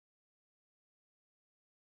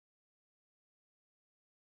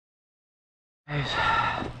Guys,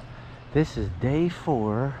 this is day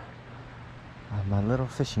 4 of my little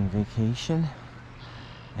fishing vacation,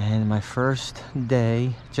 and my first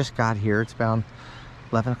day. Just got here. It's about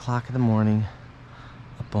 11 o'clock in the morning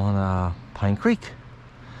up on Pine Creek.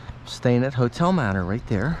 Staying at Hotel Manor right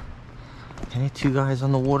there. Okay, 2 guys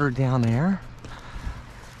on the water down there.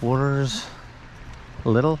 Water's a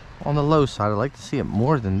little on the low side. I'd like to see it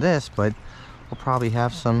more than this, but we'll probably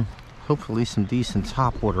have hopefully some decent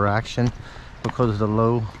top water action because of the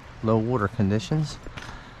low water conditions.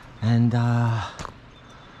 And yeah,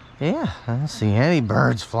 I don't see any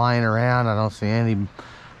birds flying around. I don't see any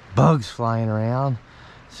bugs flying around,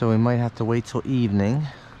 so we might have to wait till evening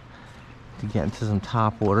to get into some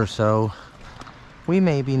top water. So we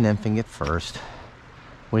may be nymphing it first,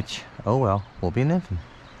 which, oh well, we'll be nymphing.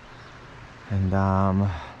 And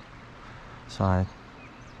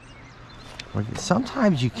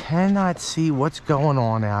sometimes you cannot see what's going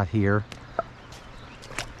on out here.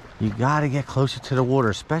 You gotta get closer to the water,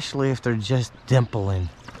 especially if they're just dimpling.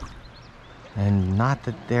 And not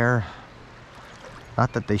that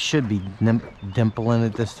they should be dimpling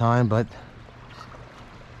at this time, but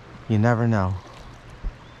you never know.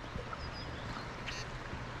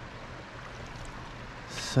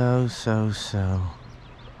 So.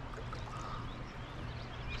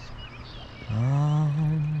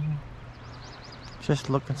 Just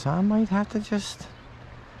looking, so I might have to just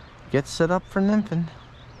get set up for nymphing,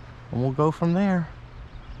 and we'll go from there.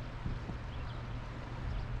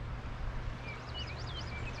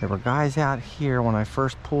 There were guys out here when I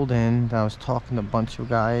first pulled in. I was talking to a bunch of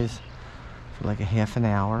guys for like a half an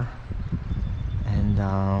hour,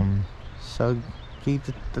 and so gave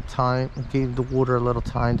the water a little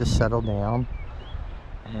time to settle down,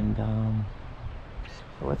 and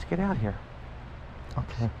so let's get out here.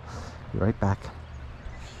 Okay, be right back.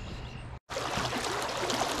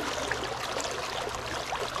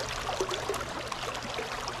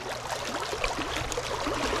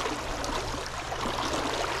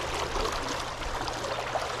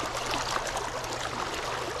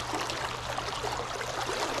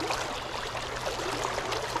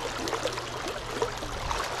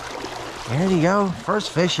 There you go,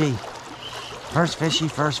 first fishy. First fishy.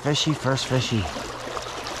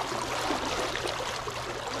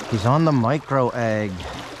 He's on the micro egg.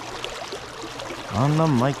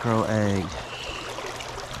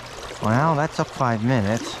 Well, that took 5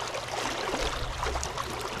 minutes.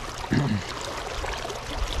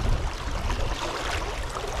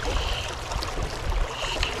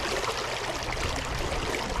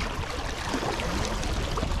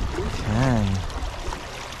 Okay.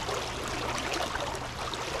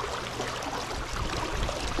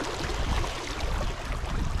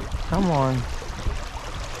 Come on.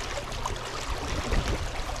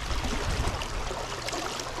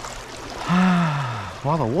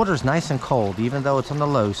 Well, the water's nice and cold, even though it's on the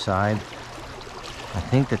low side. I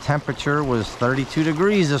think the temperature was 32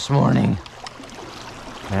 degrees this morning.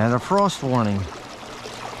 And a frost warning.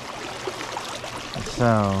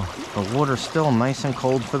 So, the water's still nice and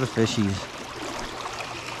cold for the fishies.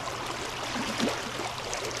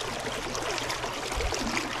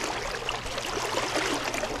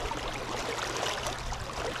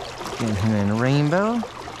 Get him in rainbow.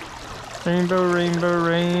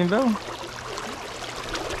 Rainbow.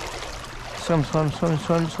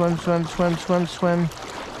 Swim.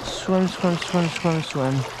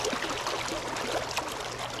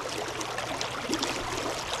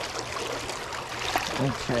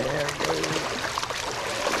 Okay, there he goes.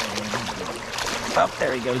 Oh,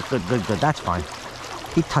 there he goes. Good. That's fine.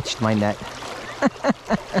 He touched my net.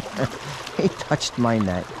 He touched my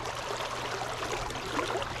net.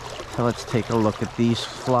 So let's take a look at these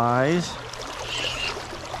flies.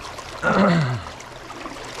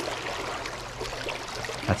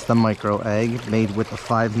 That's the micro egg made with the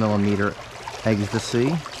 5mm eggs to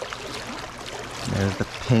see. There's the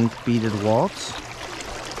pink beaded waltz.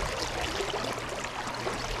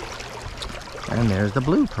 And there's the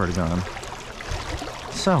blue perdigon.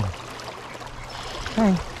 So,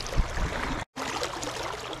 hey.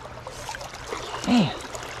 Man,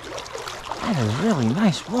 that is really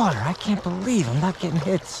nice water. I can't believe I'm not getting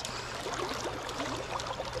hits.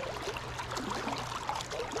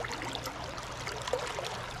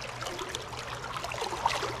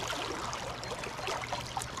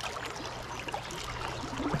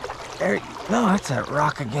 No, that's a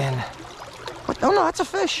rock again. What? Oh no, that's a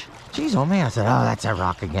fish. Jeez, oh man, I said, oh, that's a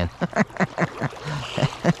rock again.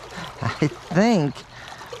 I think,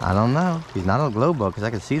 I don't know. He's not a glow bug, because I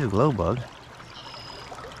can see the glow bug.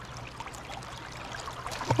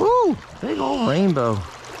 Ooh, big old rainbow.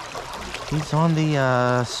 He's on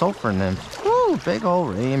the sulfur nymph. Woo! Ooh, big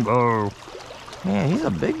old rainbow. Man, he's a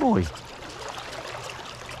big boy.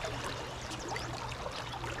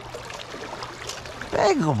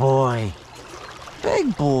 Big boy.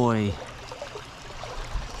 Big boy.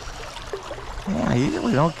 Yeah, usually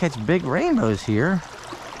we don't catch big rainbows here.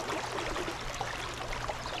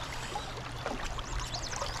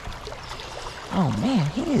 Oh man,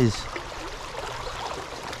 he is.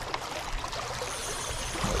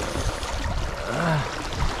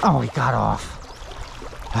 Oh, he got off.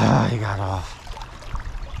 He got off.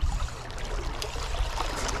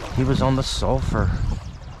 He was on the sulfur.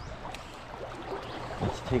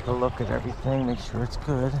 Let's take a look at everything, make sure it's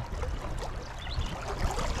good.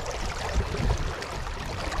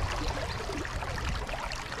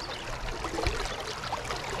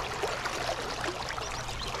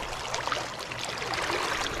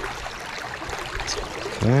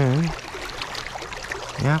 Okay.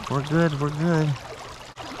 Yep, we're good, we're good.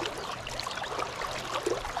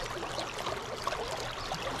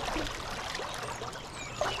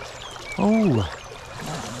 Oh,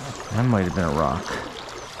 that might have been a rock.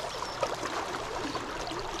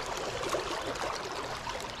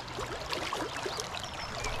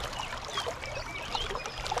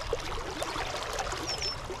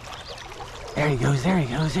 There he goes, there he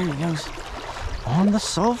goes, there he goes. On the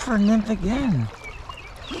sulfur nymph again.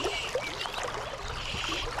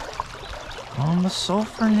 On the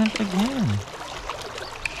sulfur nymph again.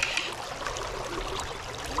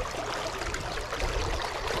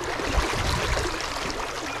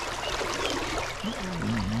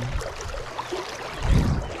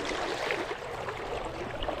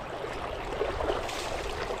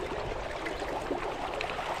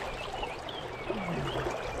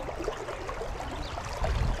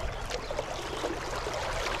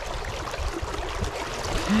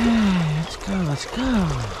 Let's go, let's go.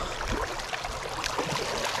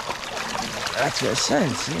 That's what I said,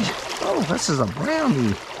 see? Oh, this is a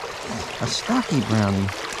brownie. A stocky brownie.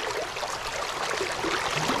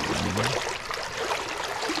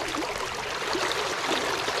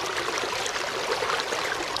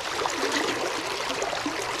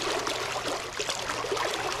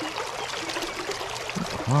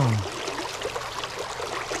 Whoa.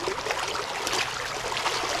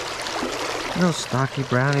 Little stocky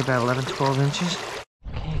brownie, about 11-12 inches.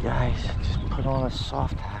 Okay guys, just put on a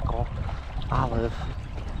soft tackle, olive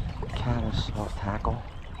caddis soft tackle.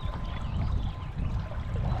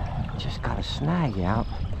 Just got a snag out.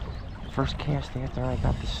 First cast after I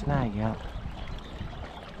got the snag out.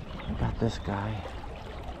 I got this guy.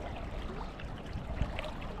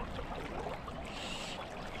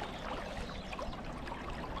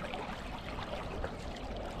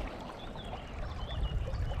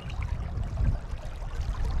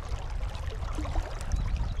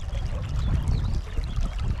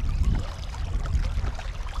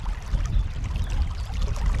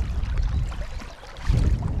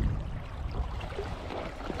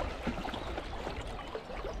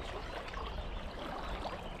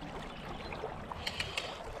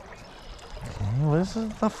 This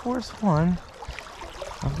is the fourth one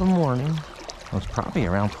of the morning. Well, it's probably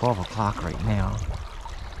around 12 o'clock right now.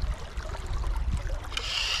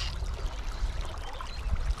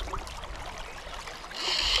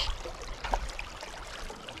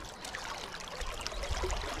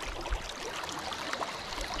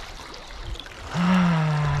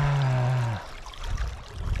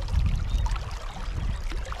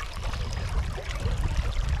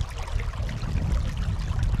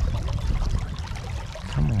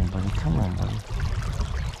 Come on, buddy.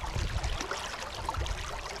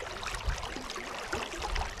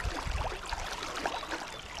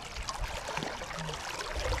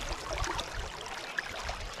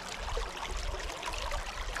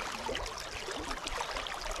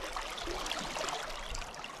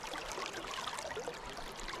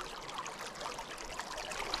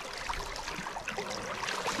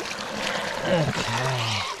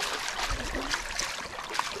 Okay.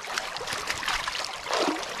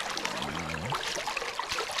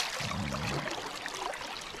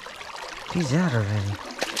 He's out already.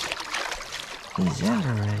 He's out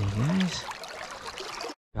already, guys.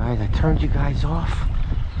 Guys, I turned you guys off.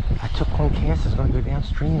 I took one cast, I was gonna go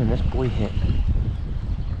downstream, and this boy hit.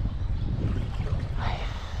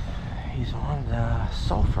 He's on the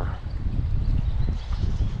sulfur.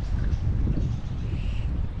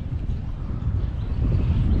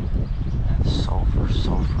 Sulfur,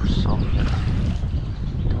 sulfur, sulfur.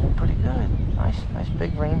 Doing pretty good. Nice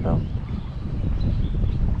big rainbow.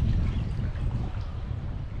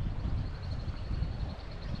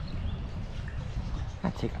 I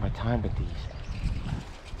take my time with these.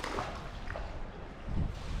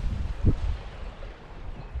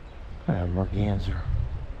 merganser.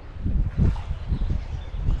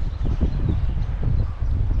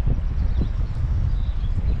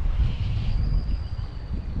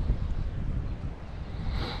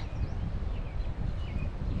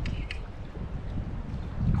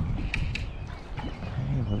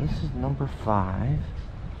 Okay, well this is number 5.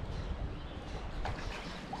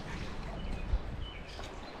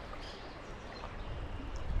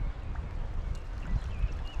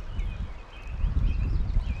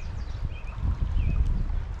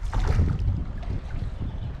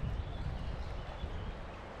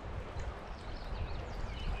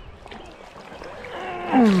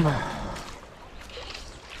 Oh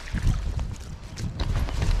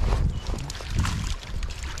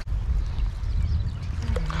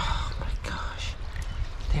my gosh,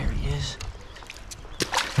 there he is.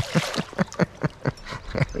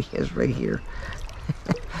 There he is right here.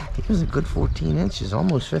 He was a good 14 inches,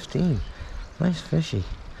 almost 15. Nice fishy.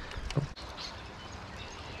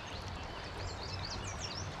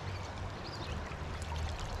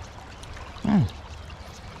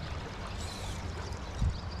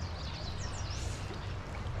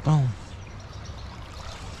 Boom.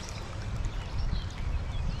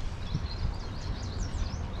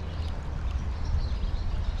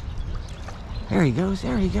 There he goes,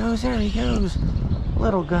 there he goes, there he goes.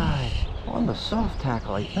 Little guy. On the soft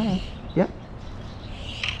tackle, I think. Yep.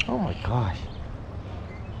 Oh my gosh.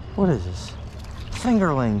 What is this?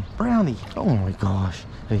 Fingerling. Brownie. Oh my gosh.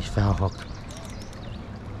 He's foul hooked.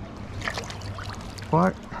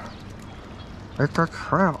 What? It's a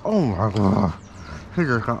crab. Oh my god. He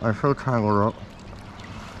just got me so tangled up.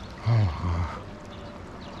 Oh gosh.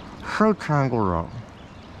 So tangled up.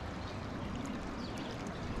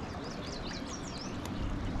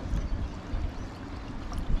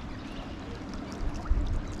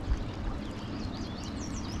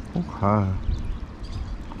 Okay.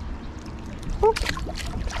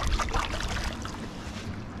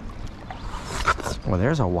 Well,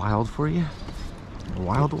 there's a wild for you. A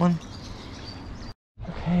wild one.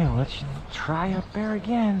 Okay, let's try up there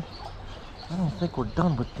again. I don't think we're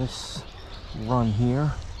done with this run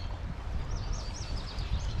here.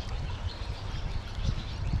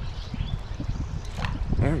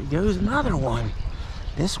 There goes another one.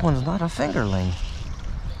 This one's not a fingerling.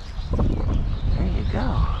 There you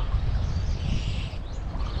go.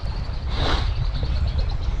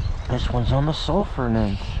 This one's on the sulfur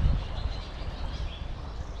nymph.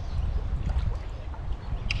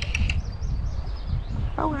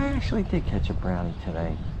 Oh, I actually did catch a brownie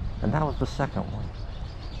today. And that was the second one.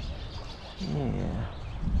 Yeah.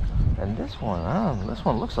 And this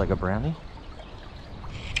one looks like a brownie.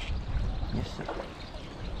 Yes,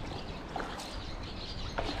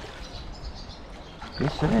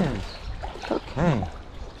 yes it is. Okay.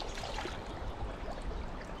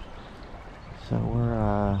 So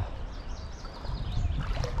we're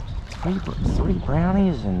three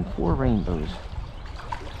brownies and 4 rainbows.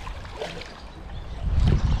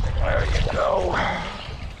 There you go.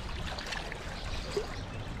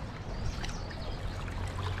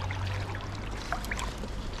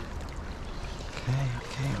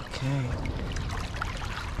 Okay.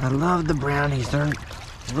 I love the brownies. They're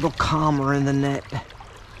a little calmer in the net.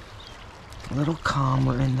 A little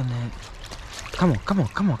calmer in the net. Come on.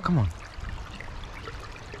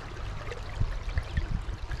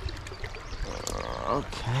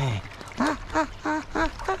 Okay. I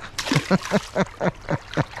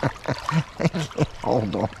can't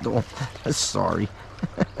hold on to them. Sorry.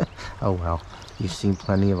 Oh well, you've seen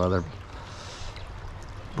plenty of other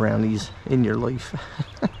brownies in your life.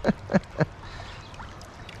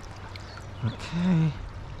 Okay.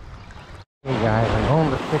 Hey guys, I'm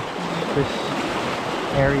going to fish this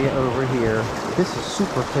area over here. This is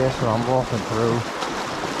super fast when I'm walking through,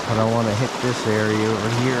 but I want to hit this area over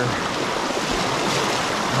here.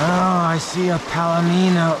 Oh, I see a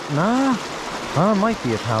palomino. No? Oh, it might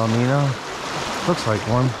be a palomino. Looks like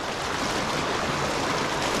one.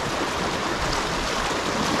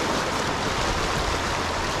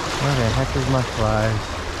 Where the heck is my flies?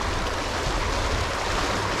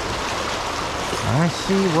 I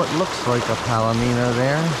see what looks like a palomino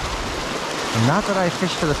there. And not that I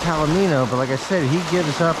fish for the palomino, but like I said, he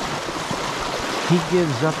gives up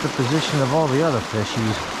the position of all the other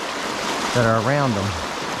fishies that are around him.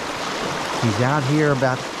 He's out here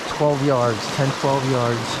about 12 yards, 10, 12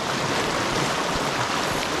 yards.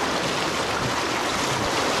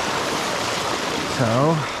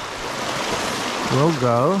 So, we'll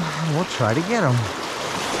go and we'll try to get him.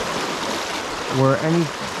 Or any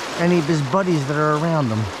of his buddies that are around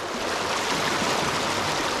him.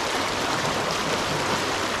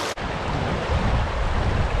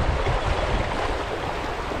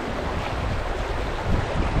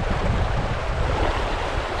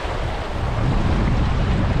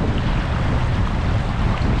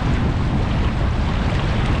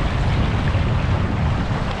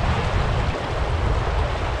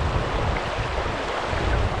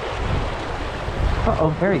 Oh,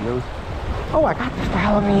 there he goes. Oh, I got this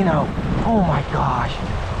Palomino. Oh my gosh.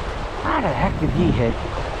 How the heck did he hit?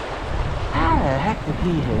 How the heck did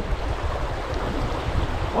he hit?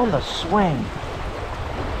 On the swing.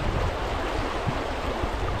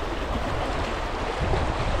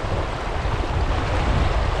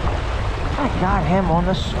 I got him on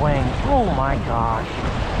the swing. Oh my gosh.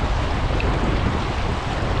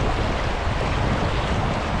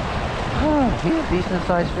 He's a decent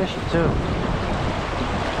sized fish too.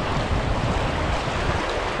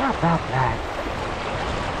 How about that?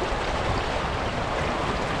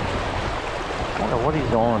 I wonder what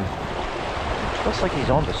he's on. Looks like he's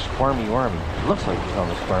on the squirmy wormy. Looks like he's on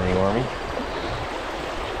the squirmy wormy.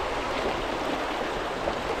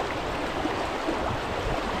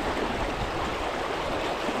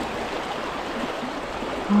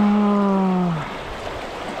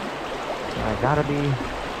 I gotta be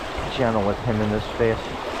gentle with him in this fast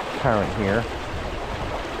current here.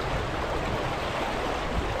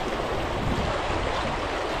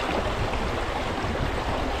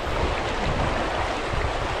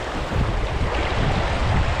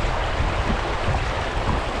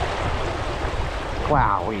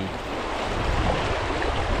 Wowee.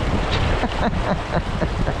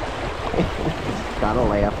 Gotta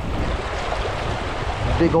laugh.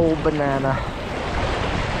 Big old banana.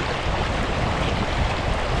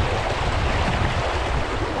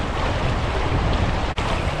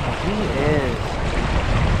 He is.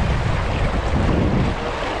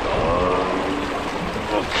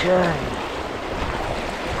 Okay.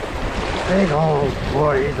 Big old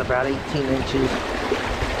boy. He's about 18 inches.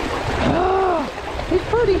 He's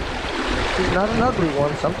pretty. He's not an ugly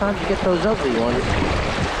one. Sometimes you get those ugly ones.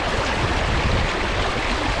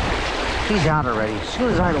 He's out already. As soon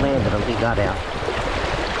as I landed him, he got out.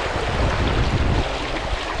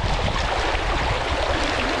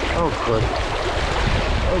 Oh, good.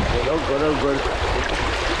 Oh, good, oh, good, oh, good.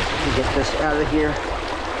 Let me get this out of here.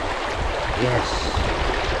 Yes.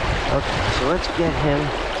 Okay, so let's get him.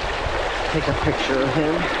 Take a picture of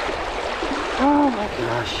him. Oh, my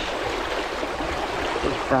gosh.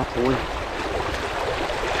 Big fat boy.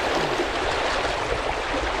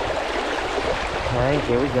 Okay,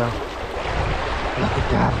 here we go. Look at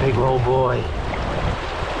that big old boy.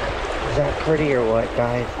 Is that pretty or what,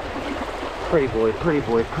 guys? Pretty boy, pretty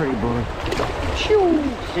boy, pretty boy. Shoo!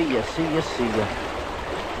 See ya, see ya, see ya.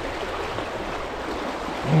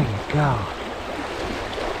 There you go.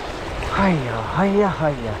 Hiya, hiya,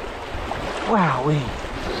 hiya. Wowee.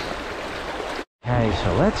 Okay,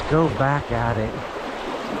 so let's go back at it.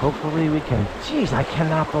 Hopefully we can... Jeez, I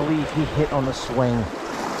cannot believe he hit on the swing.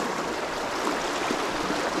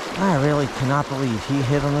 I really cannot believe he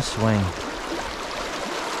hit on the swing.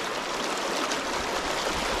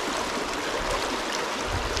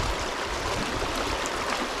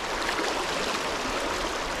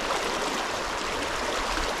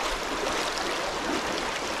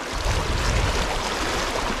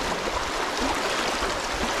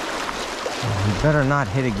 He better not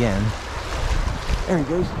hit again. There he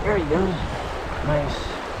goes, there he goes. Nice.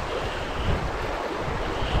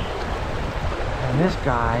 And this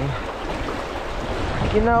guy,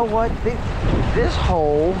 you know what? This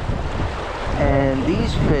hole and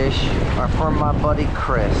these fish are from my buddy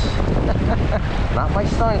Chris. Not my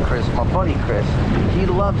son Chris, my buddy Chris. He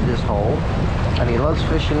loves this hole and he loves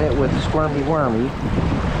fishing it with squirmy wormy.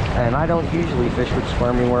 And I don't usually fish with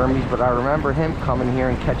squirmy wormies, but I remember him coming here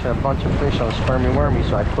and catching a bunch of fish on squirmy wormy,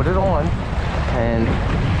 so I put it on, and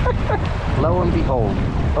lo and behold,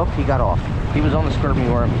 oh, he got off. He was on the squirmy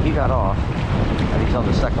wormy, he got off, and he's on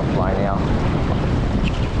the second fly now.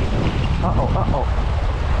 Uh-oh, uh-oh.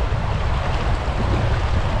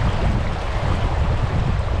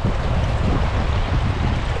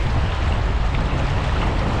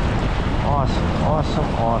 Awesome,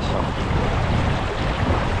 awesome, awesome.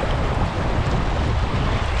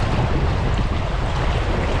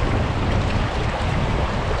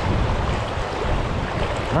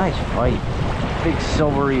 Nice fight. Big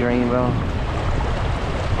silvery rainbow.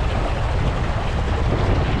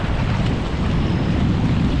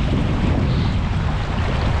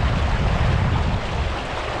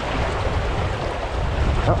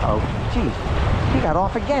 Uh-oh. Geez. He got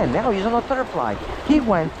off again. Now he's on the third fly. He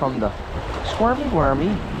went from the squirmy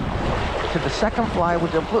wormy to the second fly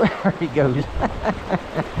with the blue. There he goes.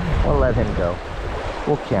 We'll let him go.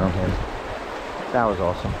 We'll count him. That was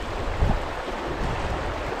awesome.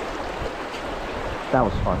 That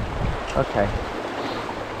was fun. Okay.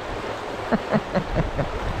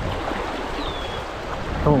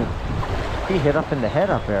 Boom. He hit up in the head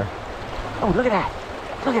up there. Oh, look at that.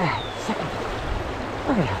 Look at that. Second.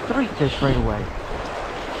 Look at that. 3 fish right away.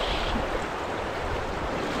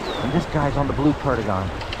 And this guy's on the blue perdigon.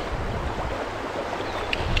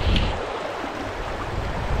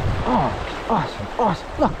 Oh, awesome, awesome.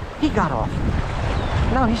 Look, he got off.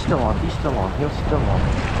 No, he's still on. He's still on. He's still on.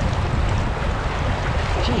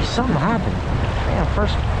 Geez, something happened. Man,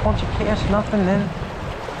 first bunch of casts, nothing, then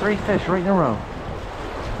 3 fish right in a row.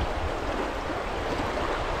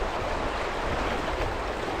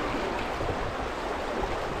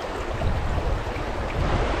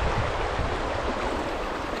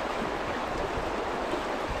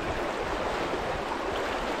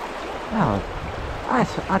 Now,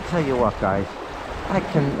 I tell you what, guys, I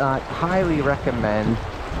cannot highly recommend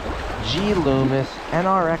G Loomis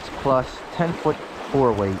NRX Plus 10-foot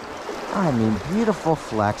 4-weight. I mean, beautiful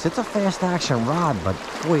flex. It's a fast action rod, but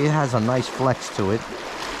boy, it has a nice flex to it.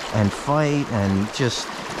 And fight, and just,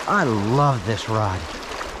 I love this rod.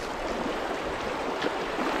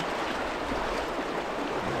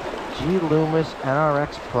 G Loomis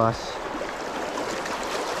NRX Plus.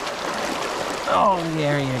 Oh,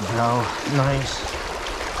 there you go. Nice.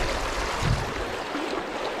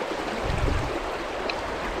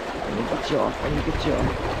 Let me get you off. Let me get you off.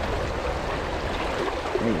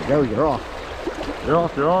 There you go. You're off. You're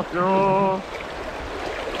off. You're off. You're off.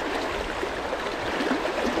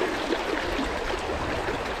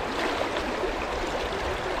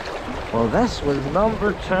 Well, this was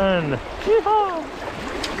number 10. Yeehaw!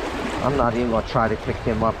 I'm not even going to try to pick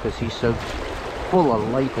him up because he's so full of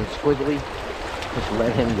life and squiggly. Just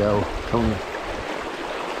let him go. Boom.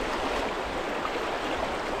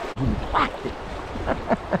 Whacked it.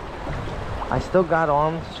 I still got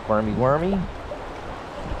on Squirmy Wormy.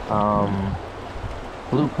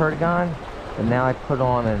 Blue perdigon. And now I put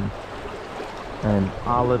on an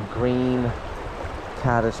olive green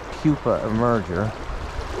caddis pupa emerger.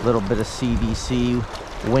 A little bit of CBC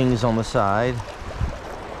wings on the side.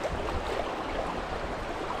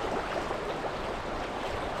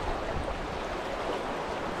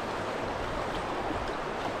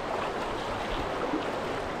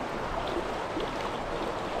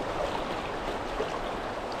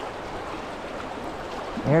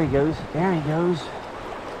 There he goes, there he goes,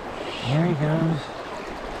 there he goes.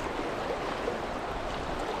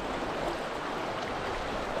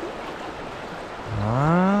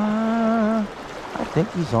 I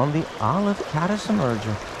think he's on the olive caddis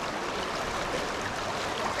emerger.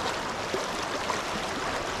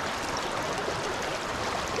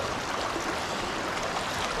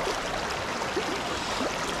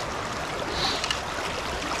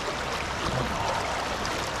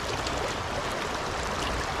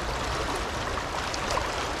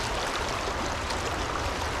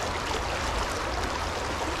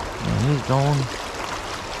 He's going.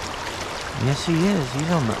 Yes, he is. He's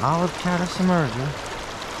on the olive caddis emerger.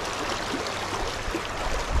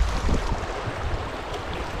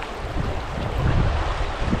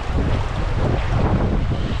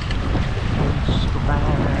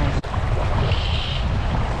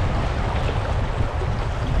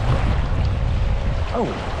 Oh,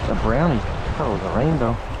 it's a brownie. I thought it was a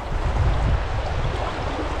rainbow.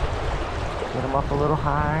 Get him up a little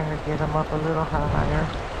higher. Get him up a little higher.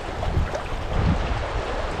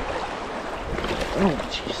 Oh,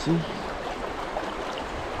 you see?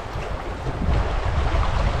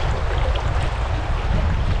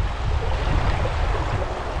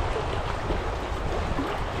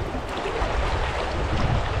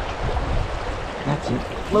 That's it.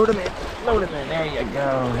 Load him in. Load him in. There you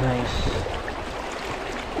go. Nice.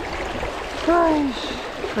 Nice.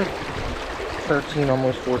 13,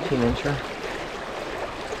 almost 14 incher.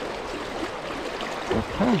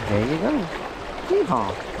 Okay, there you go.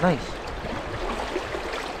 Yeehaw. Nice.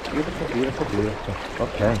 Beautiful, beautiful, beautiful.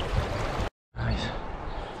 Okay. Guys,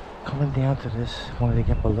 coming down to this, wanted to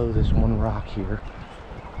get below this one rock here.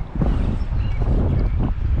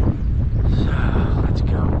 So, let's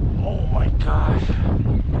go. Oh my gosh.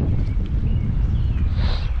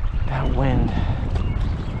 That wind.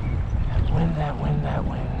 That wind, that wind, that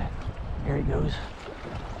wind. Here he goes.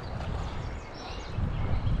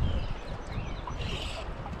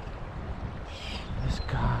 This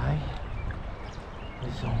guy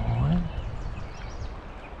is on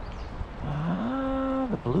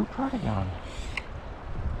the blue perdigon.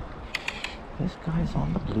 This guy's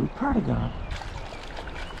on the blue perdigon.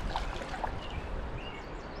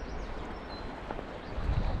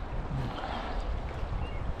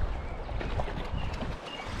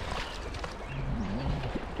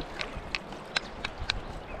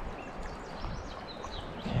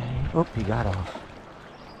 Okay. Oh, he got off.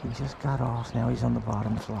 He just got off. Now he's on the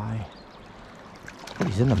bottom fly. Oh,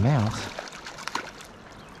 he's in the mouth.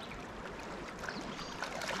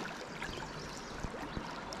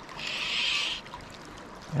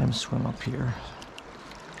 Let him swim up here.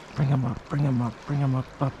 Bring him up, bring him up, bring him up,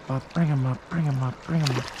 up, up, bring him up, bring him up, bring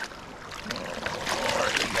him up.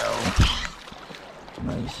 There you go.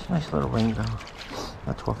 Nice, nice little rainbow.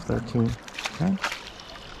 At 12-13, okay?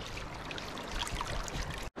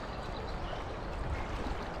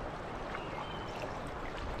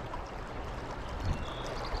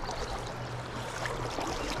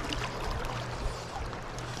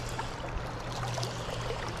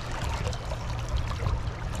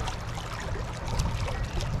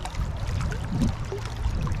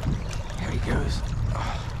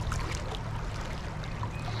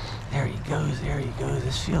 There he goes.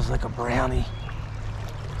 This feels like a brownie.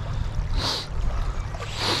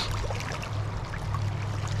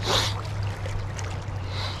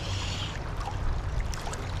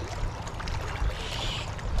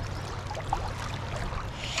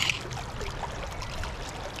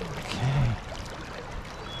 Okay.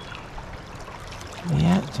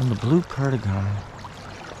 Yeah, it's on the blue perdigon.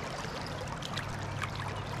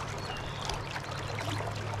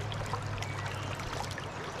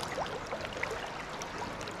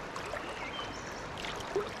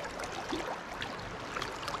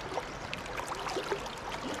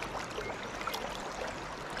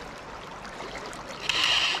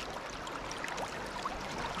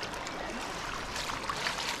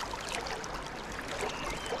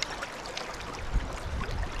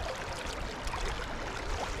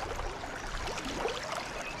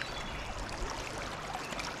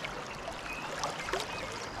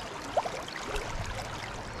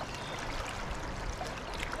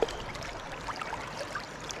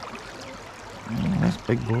 That's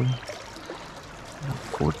big boy.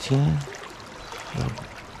 14.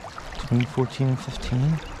 Between 14 and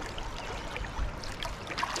 15.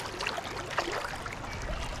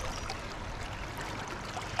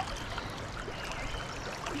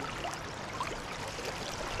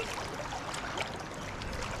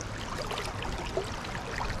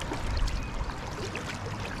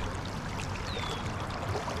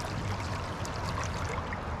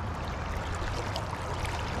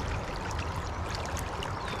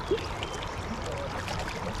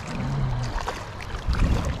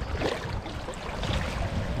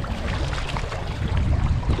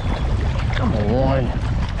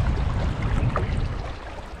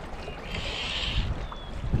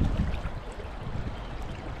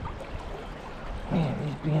 Man,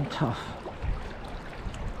 he's being tough.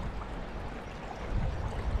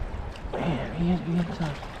 Man, he is being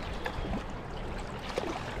tough.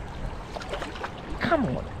 Come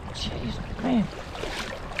on. Jeez, man.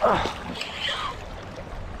 Oh.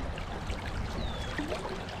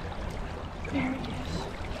 There he is.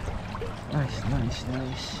 Nice, nice,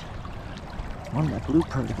 nice. On that blue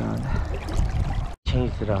perdigon.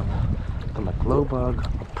 Changed it up. Got my glow bug,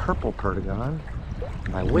 a purple perdigon,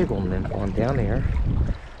 my wiggle nymph on down there.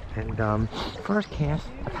 And first cast,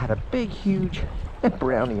 I've had a big, huge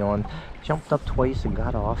brownie on. Jumped up twice and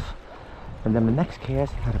got off. And then the next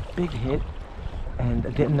cast had a big hit, and I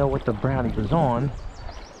didn't know what the brownie was on.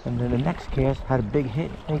 And then the next cast had a big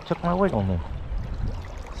hit, and he took my wiggle nymph.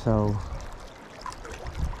 So,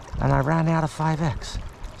 and I ran out of 5X.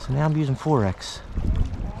 So now I'm using 4X.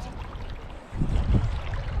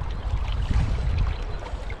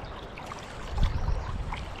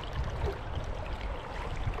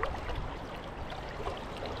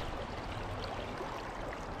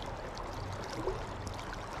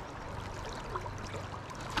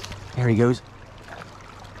 There he goes.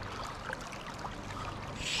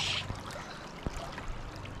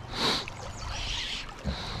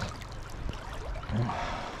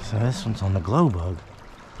 So this one's on the glow bug.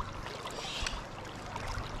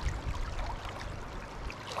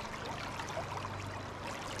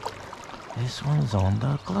 This one's on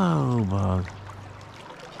the glow bug.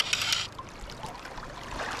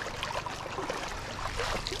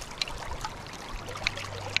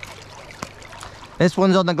 This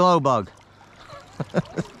one's on the glow bug.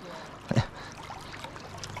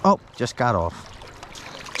 Oh, just got off.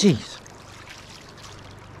 Jeez.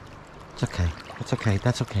 It's okay. It's okay.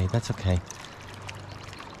 That's okay. That's okay.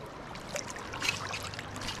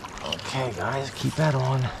 Okay, guys, keep that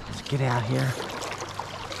on. Let's get out here.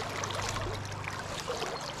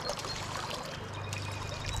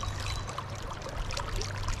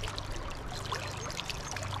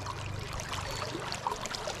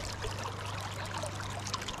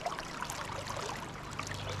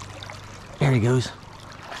 There he goes.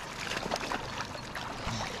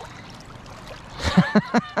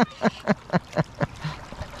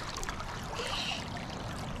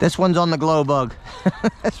 This one's on the glow bug.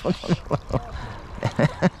 This one's on the glow.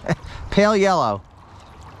 Pale yellow.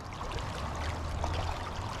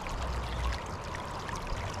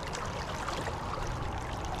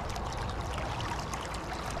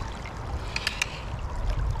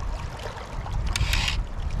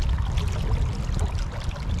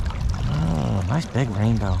 Nice big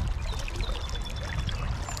rainbow.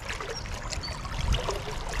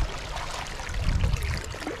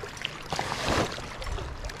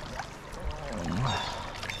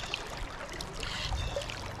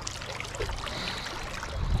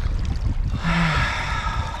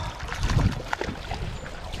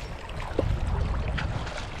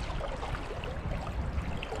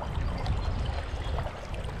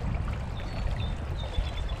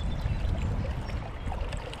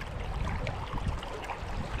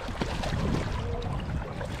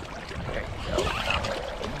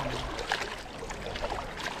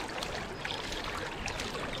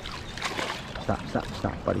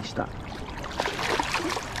 Stop, buddy, stop.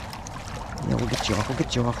 Yeah, we'll get you off,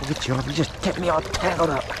 You just kept me all tangled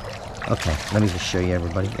up. Okay, let me just show you,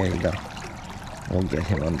 everybody. There you go. We'll get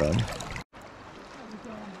him undone.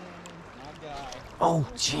 Oh,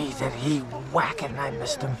 geez, did he whack it and I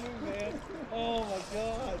missed him. Oh, my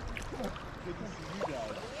God. Good to see you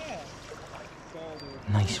guys.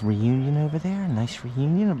 Nice reunion over there. Nice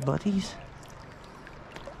reunion of buddies.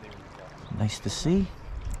 Nice to see.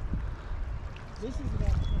 This is about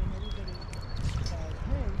time everybody decides,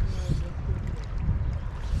 hey, let's go to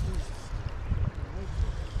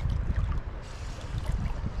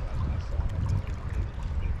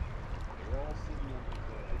They're all sitting under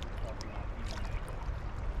the edge of the lot eating.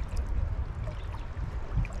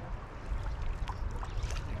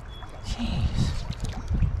 Jeez.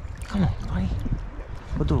 Come on, buddy.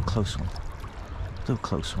 We'll do a close one. Do a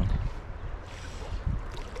close one.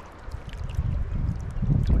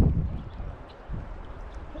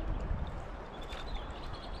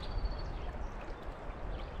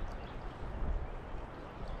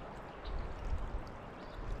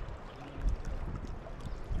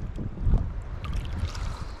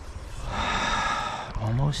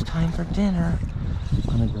 Almost time for dinner. I'm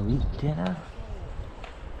gonna go eat dinner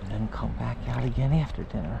and then come back out again after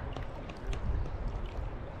dinner.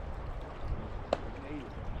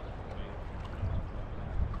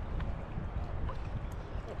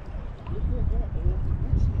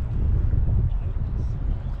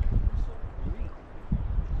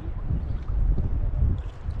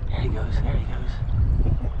 There he goes, there he goes.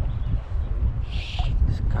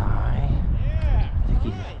 This guy. I think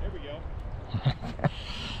he's... There we go.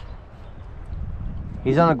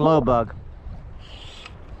 He's on a glow bug.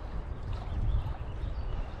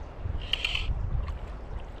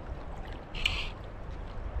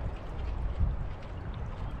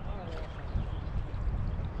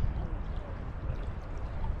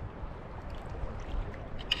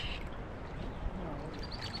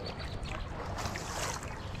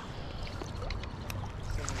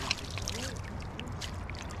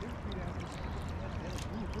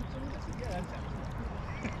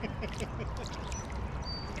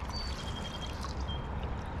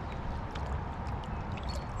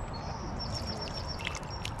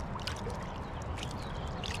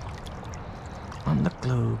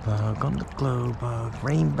 On the glow bug,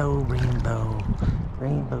 rainbow, rainbow.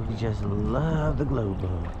 Rainbow just love the glow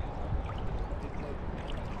bug.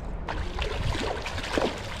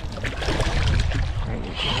 There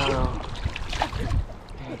you go.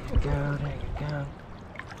 There you go, there you go.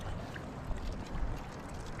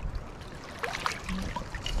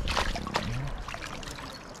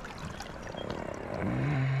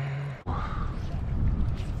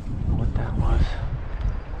 What that was.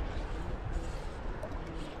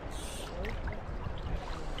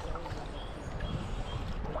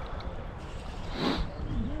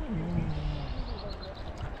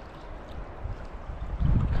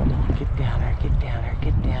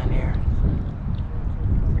 Get down there.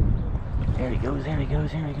 There he goes, there he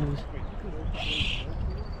goes, there he goes.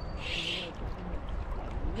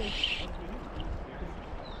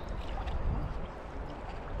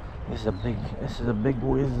 This is a big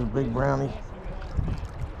boy, this is a big brownie.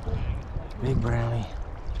 Big brownie.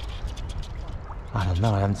 I don't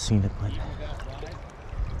know, I haven't seen it, but...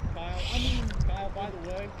 Kyle, by the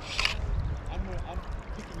way, I'm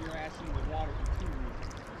kicking your ass into the water for 2 reasons.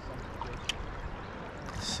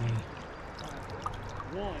 Let's see.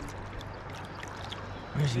 One,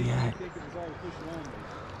 where's he at? I think it was artificial only.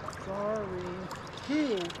 Sorry.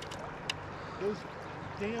 2, those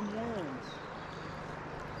damn worms.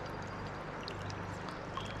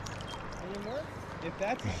 Anymore? If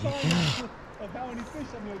that's a sign of how many fish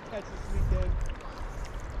I'm going to catch this weekend,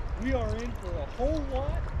 we are in for a whole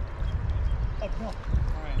lot of milk.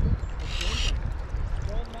 Alright,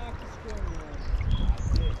 don't knock the screen on. I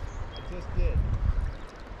did. I just did.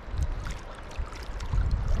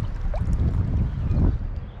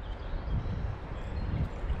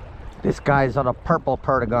 This guy's on a purple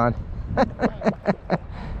perdigon.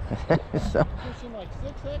 So, Fishing like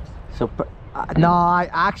 6X? so no,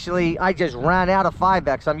 I just ran out of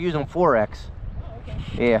 5X. I'm using 4X. Oh,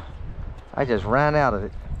 okay. Yeah, I just ran out of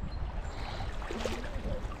it.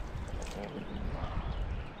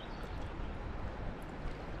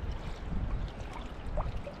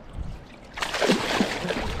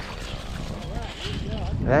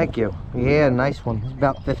 Thank you. Yeah, nice one. It's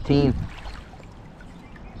about 15.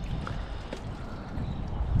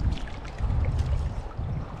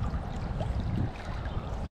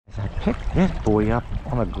 I picked this boy up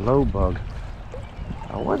on a glow bug.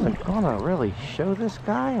 I wasn't gonna really show this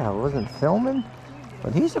guy. I wasn't filming,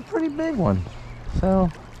 but he's a pretty big one. So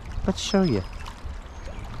let's show you.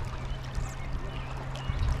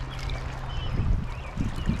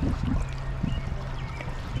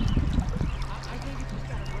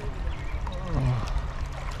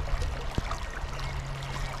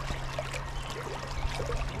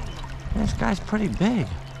 This guy's pretty big.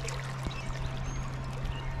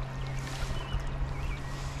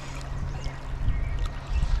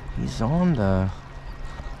 He's on the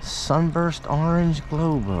sunburst orange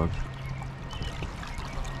glow bug.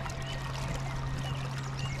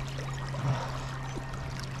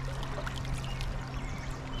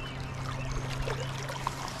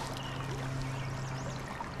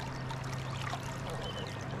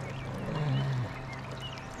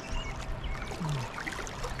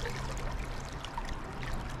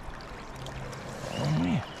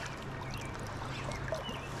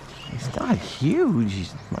 He's not huge.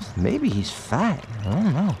 Maybe he's fat. I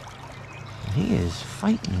don't know. He is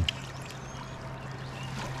fighting.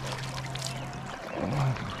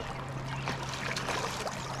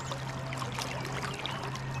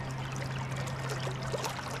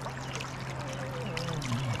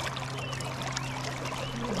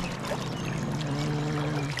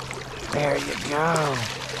 There you go.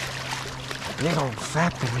 Big old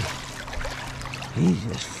fat boy. He's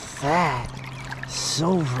just fat.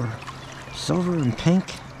 Silver and pink.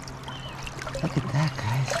 Look at that,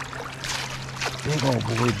 guys. Big old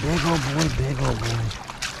boy, big old boy, big old boy.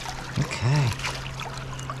 Okay.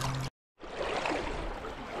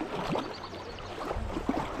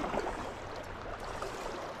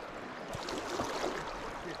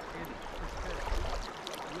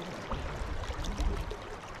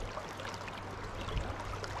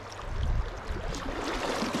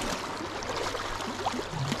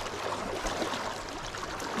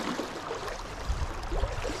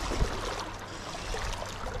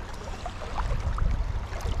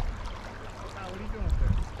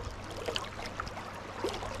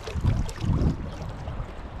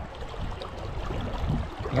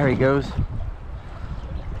 There he goes.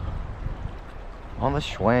 On the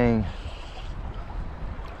swing.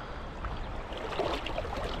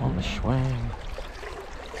 On the swing.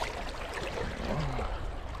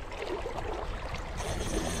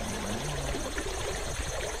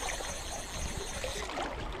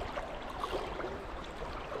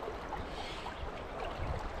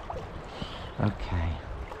 Okay.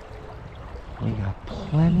 We got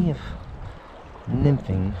plenty of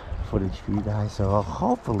nymphing footage for you guys, so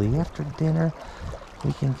hopefully after dinner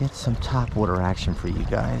we can get some topwater action for you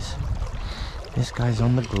guys. This guy's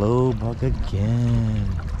on the glow bug again.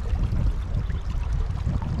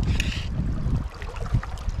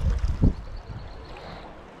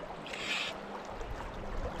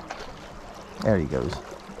 There he goes.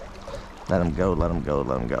 Let him go, let him go,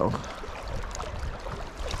 let him go.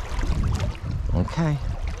 Okay.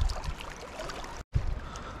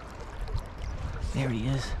 There he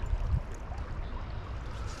is.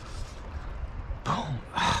 Boom.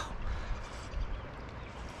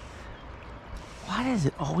 Why does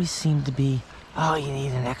it always seem to be, oh, you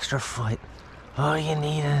need an extra foot. Oh, you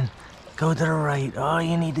need to go to the right. Oh,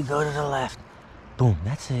 you need to go to the left. Boom,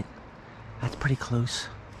 that's it. That's pretty close.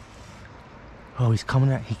 Oh, he's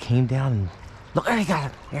coming out. He came down and look, there he got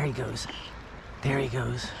him. There he goes. There he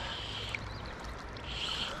goes.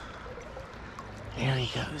 There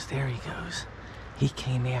he goes. There he goes. He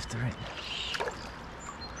came after it.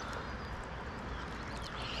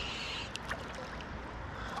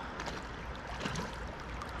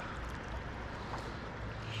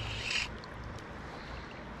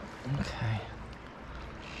 Okay.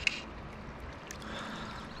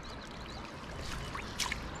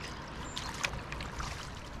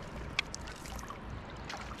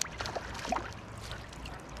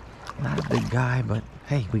 Not a big guy, but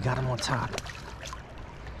hey, we got him on top.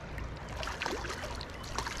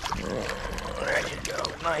 There you go.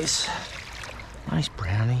 Nice. Nice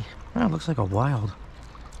brownie. Oh, it looks like a wild.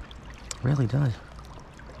 Really does.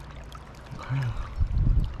 Okay.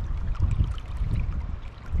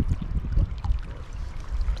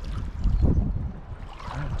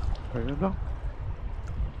 go.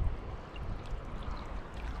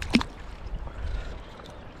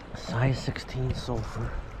 Size 16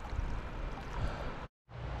 sulfur.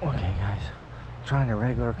 Okay, guys. Trying a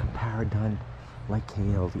regular comparadun like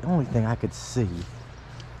KO. The only thing I could see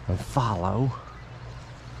and follow.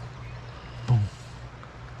 Boom.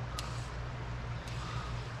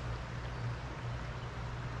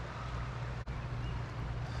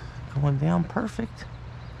 Going down perfect.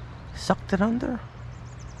 Sucked it under.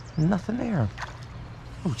 Nothing there.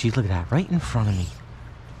 Oh, geez, look at that. Right in front of me.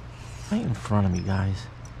 Right in front of me, guys.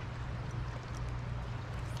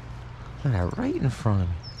 Look at that. Right in front of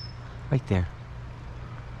me. Right there.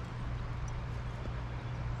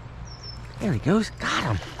 There he goes. Got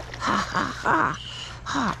him. Ha, ha, ha.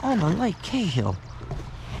 Ha, on the Lake Cahill.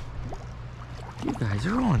 You guys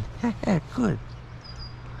are on. Good.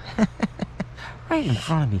 Right in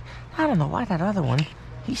front of me. I don't know why that other one,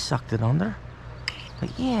 he sucked it under.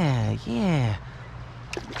 But yeah, yeah.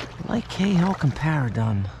 Lake Cahill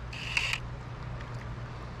comparadun.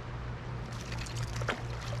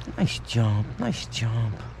 Nice jump, nice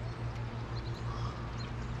jump.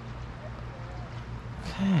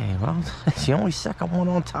 Okay, well, it's the only second one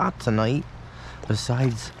on top tonight,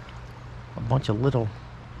 besides a bunch of little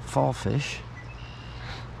fall fish.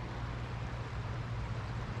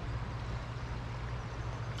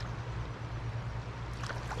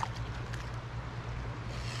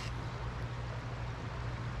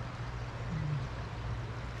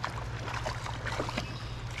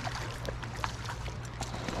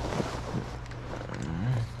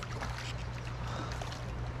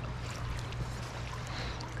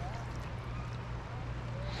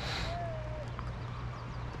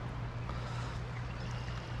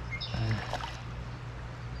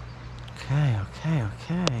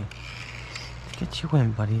 Okay. Get you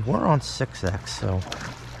in, buddy. We're on 6X, so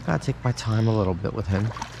I gotta take my time a little bit with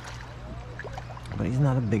him. But he's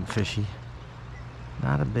not a big fishy.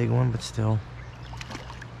 Not a big one, but still.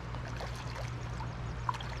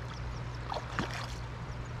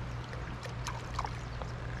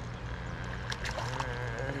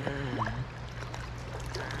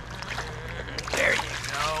 There you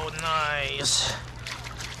go. Nice.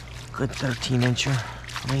 Good 13-incher.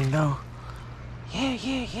 Rainbow.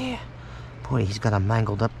 Yeah. Boy, he's got a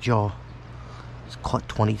mangled up jaw. He's caught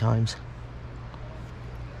 20 times.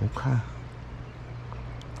 Okay.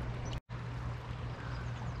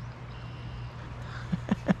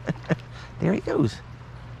 There he goes.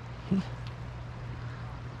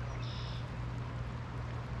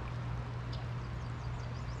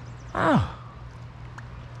 Oh.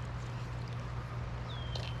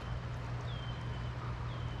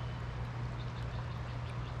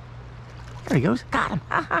 There he goes. Got him.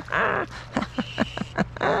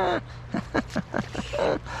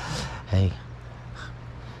 Hey,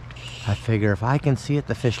 I figure if I can see it,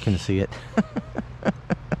 the fish can see it.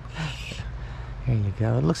 There you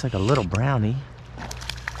go. It looks like a little brownie.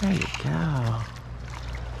 There you go.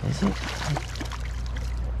 Is it?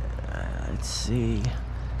 Let's see.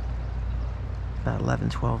 About 11,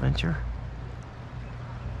 12-incher.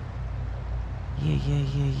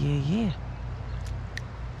 Yeah.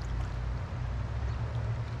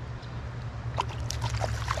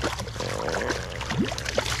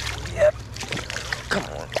 Yep.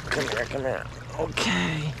 Come here.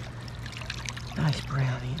 Okay. Nice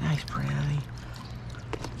brownie.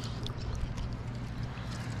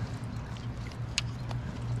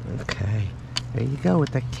 Okay. There you go with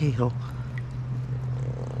that Cahill.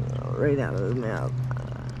 Right out of the mouth.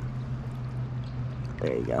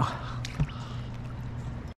 There you go.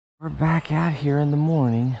 We're back out here in the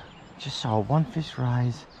morning. Just saw one fish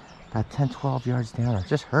rise about 10, 12 yards down. I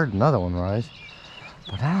just heard another one rise.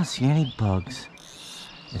 But I don't see any bugs.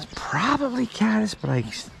 It's probably caddis, but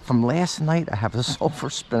from last night I have the sulfur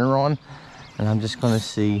spinner on, and I'm just gonna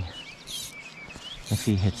see if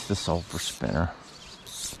he hits the sulfur spinner.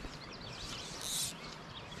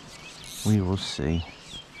 We will see.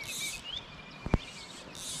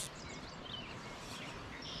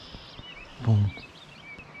 Boom.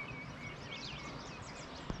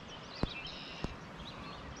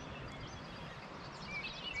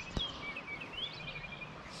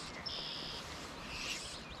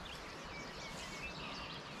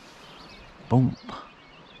 Boom.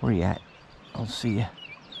 Where you at? I don't see you.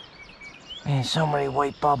 Man, so many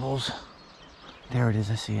white bubbles. There it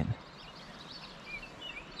is, I see it.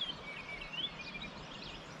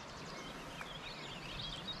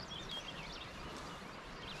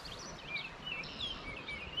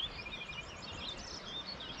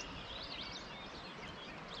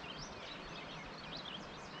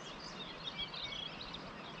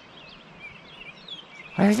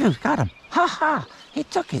 There he goes. Got him. Ha ha. He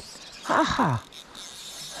took it. Ha ha.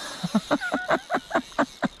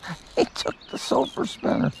 He took the sulfur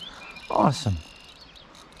spinner. Awesome.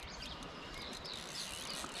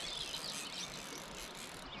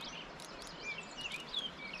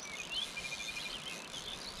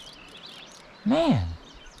 Man,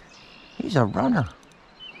 he's a runner.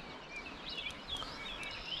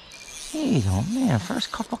 Jeez, oh man,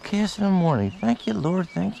 first couple casts in the morning. Thank you, Lord.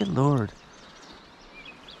 Thank you, Lord.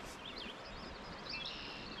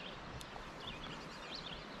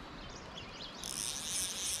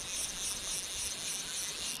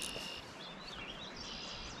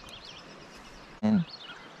 And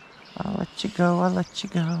I'll let you go. I'll let you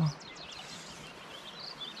go.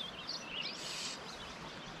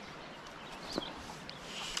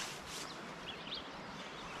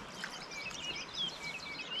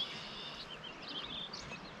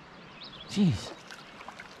 Jeez.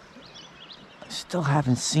 I still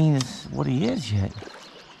haven't seen what he is yet.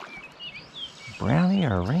 Brownie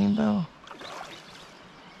or a rainbow?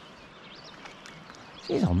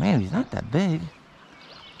 Jeez, oh man, he's not that big.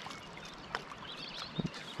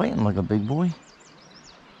 He's fighting like a big boy.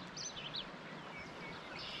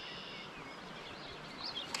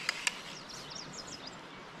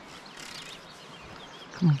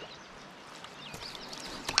 Come on.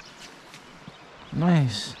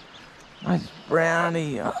 Nice. Nice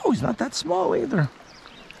brownie. Oh, he's not that small either.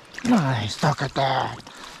 Nice. Look at that.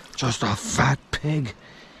 Just a fat pig.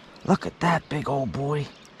 Look at that big old boy.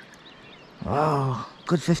 Oh,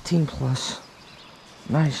 good 15 plus.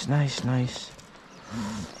 Nice, nice, nice.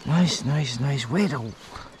 Nice, nice, nice.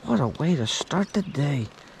 What a way to start the day.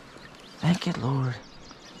 Thank you, Lord.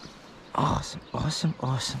 Awesome, awesome,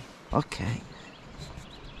 awesome. Okay.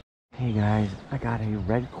 Hey guys, I got a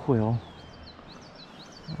red quill.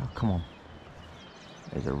 Oh, come on.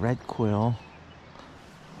 There's a red quill,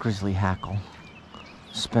 grizzly hackle,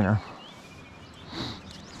 spinner.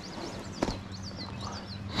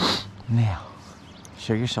 Now,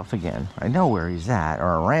 show yourself again. I know where he's at,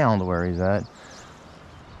 or around where he's at,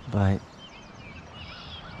 but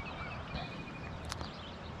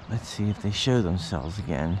let's see if they show themselves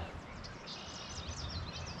again.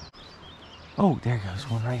 Oh, there goes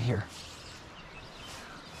one right here.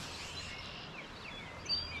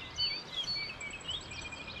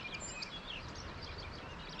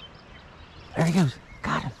 There he goes.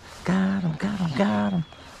 Got him. Got him. Got him. Got him.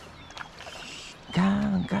 Got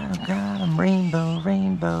him. Got him. Got him. Rainbow.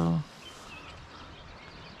 Rainbow.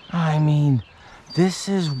 I mean, this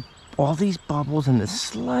is all these bubbles and the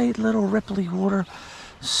slight little ripply water.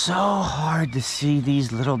 So hard to see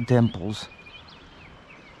these little dimples.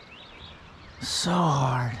 So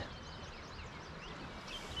hard.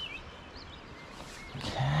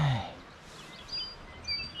 Okay.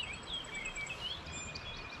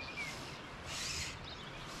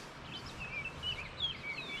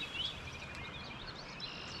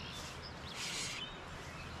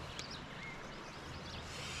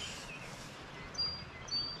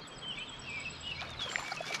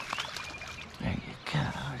 There you go.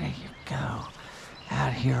 There you go.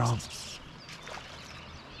 Out here all...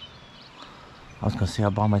 I was going to say all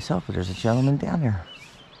by myself, but there's a gentleman down there.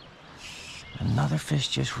 Another fish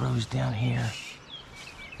just rose down here.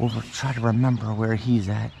 We'll try to remember where he's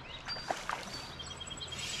at.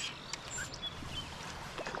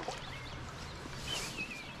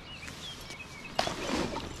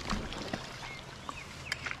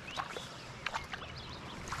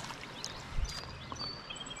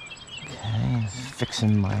 Okay,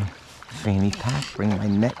 fixing my fanny pack, bring my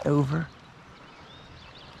net over.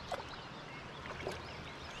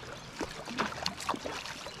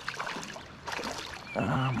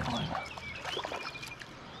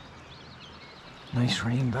 Nice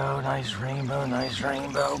rainbow, nice rainbow, nice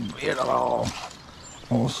rainbow. Beautiful.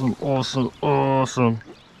 Awesome, awesome, awesome.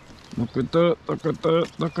 Look at that, look at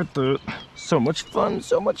that, look at that. So much fun,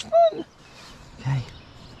 so much fun. Okay.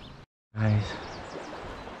 Guys,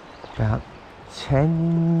 about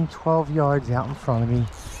 10, 12 yards out in front of me,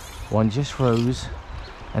 one just rose,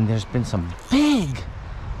 and there's been some big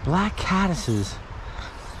black caddises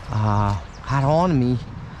had on me.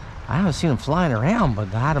 I haven't seen them flying around,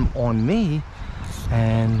 but I had them on me.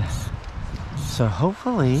 And so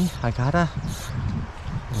hopefully I got a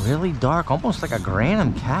really dark, almost like a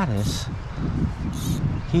granum caddis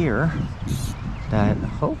here that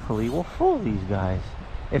hopefully will fool these guys,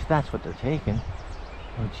 if that's what they're taking.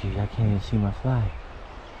 Oh gee, I can't even see my flag.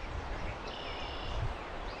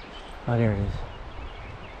 Oh, there it is.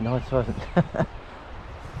 No, it wasn't.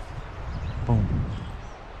 Boom.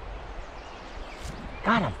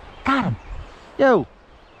 Got him, got him. Yo.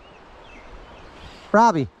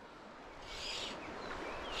 Robbie.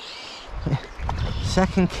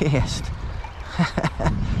 Second cast.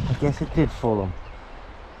 I guess it did fool him.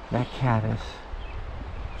 That caddis.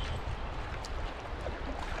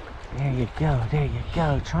 There you go, there you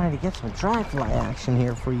go. Trying to get some dry fly action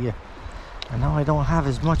here for you. I know I don't have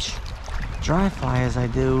as much dry fly as I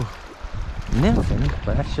do nymphing,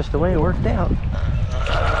 but that's just the way it worked out.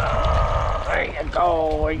 There you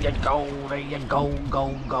go, there you go, there you go,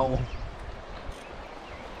 go.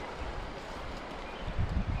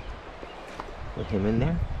 Put him in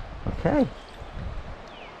there. Okay.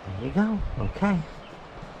 There you go. Okay.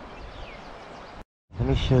 Let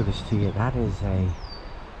me show this to you. That is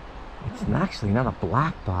it's actually not a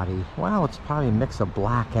black body. Well, it's probably a mix of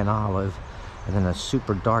black and olive, and then a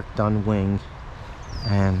super dark dun wing.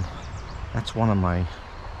 And that's one of my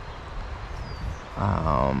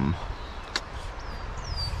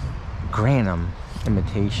Granum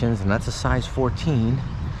imitations, and that's a size 14.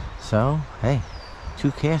 So, hey,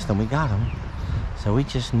 2 casts and we got him. So we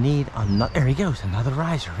just need another, there he goes, another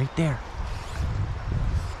riser right there.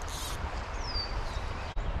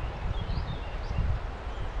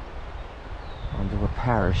 I'll do a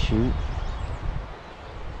parachute.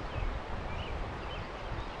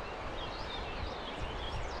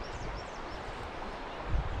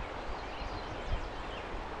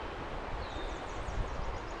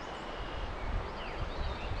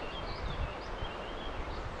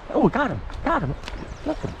 Oh, got him,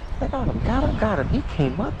 look at him. I got him, he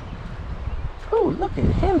came up. Oh, look at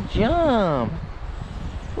him jump.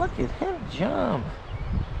 Look at him jump.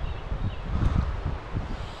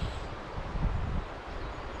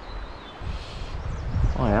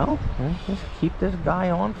 Well, let's just keep this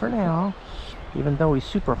guy on for now, even though he's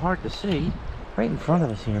super hard to see. Right in front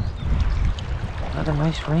of us here. Another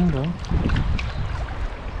nice rainbow.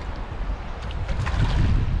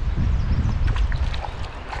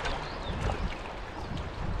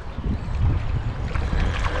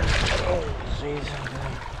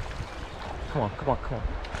 Come on.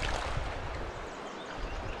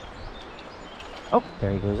 Oh,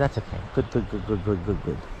 there he goes. That's okay. Good.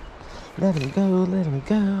 Let him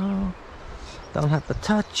go. Don't have to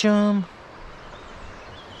touch him.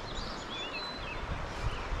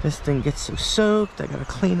 This thing gets so soaked, I gotta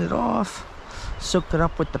clean it off. Soak it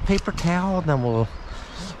up with the paper towel, then we'll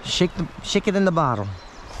shake it in the bottle.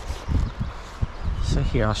 So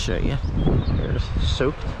here, I'll show you. There's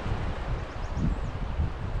soaked.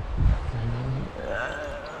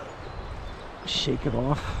 Shake it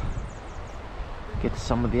off, get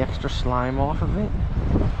some of the extra slime off of it.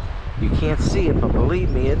 You can't see it, but believe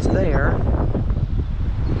me, it's there.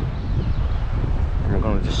 And we're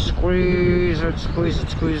going to just squeeze it.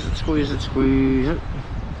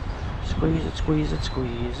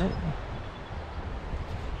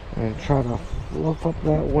 And try to fluff up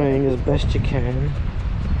that wing as best you can.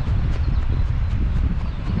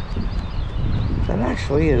 That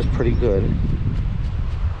actually is pretty good.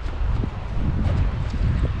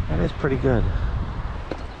 That is pretty good.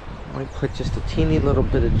 I might put just a teeny little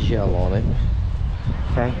bit of gel on it.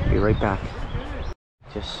 Okay, be right back.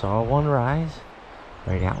 Just saw one rise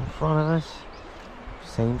right out in front of us.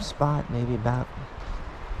 Same spot, maybe about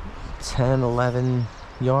 10, 11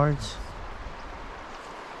 yards.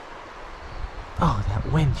 Oh,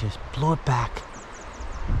 that wind just blew it back.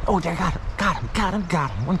 Oh, there, got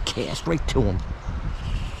him. One cast right to him.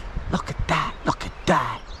 Look at that.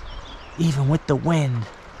 Even with the wind.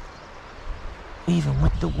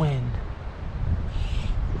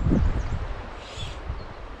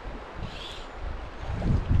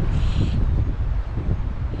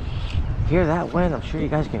 Hear that wind? I'm sure you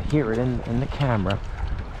guys can hear it in the camera.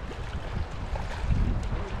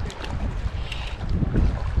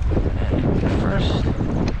 And first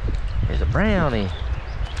is a brownie.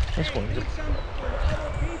 This one's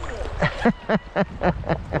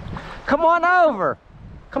Come on over.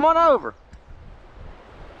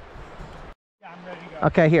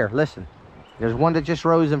 Okay, here, listen. There's one that just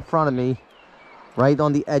rose in front of me, right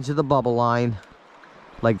on the edge of the bubble line,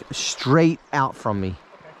 like straight out from me.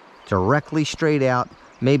 Directly straight out,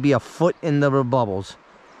 maybe a foot in the bubbles.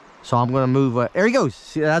 So I'm gonna move, there he goes.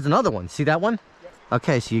 See, that's another one. See that one? Yep.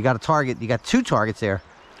 Okay, so you got a target, you got 2 targets there.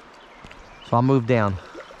 So I'll move down.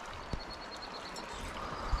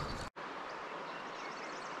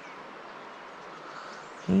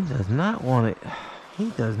 He does not want it.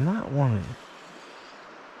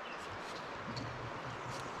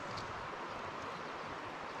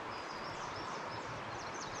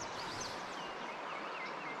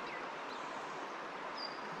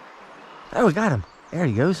 Oh, we got him. There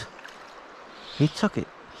he goes. He took it.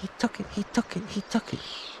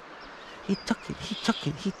 He took it. He took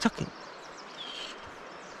it. He took it.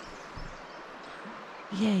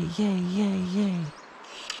 Yay, yay, yay, yay.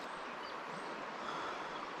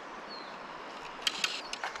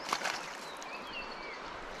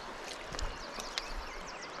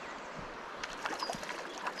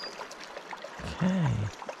 Okay.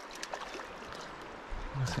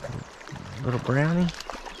 Looks like a little brownie.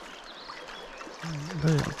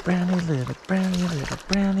 Little brownie, little brownie, little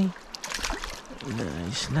brownie.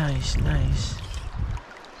 Nice, nice, nice.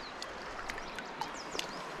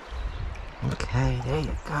 Okay, there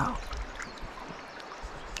you go.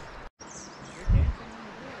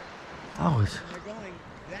 Oh, it's... They're going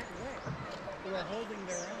that way. They're holding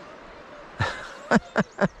their own.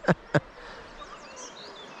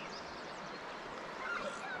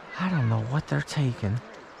 I don't know what they're taking.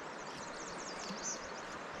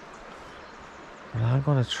 But I'm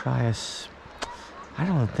gonna try a... I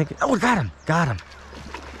don't think... Oh, got him! Got him!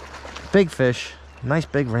 Big fish. Nice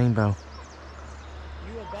big rainbow.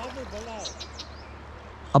 You above or below?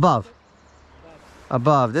 Above.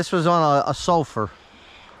 Above. This was on a sulfur.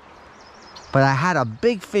 But I had a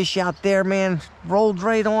big fish out there, man. Rolled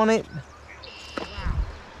right on it.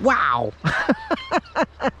 Wow.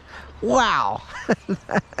 Wow.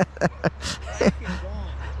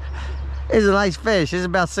 It's a nice fish. It's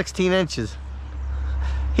about 16 inches.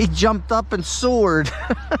 He jumped up and soared.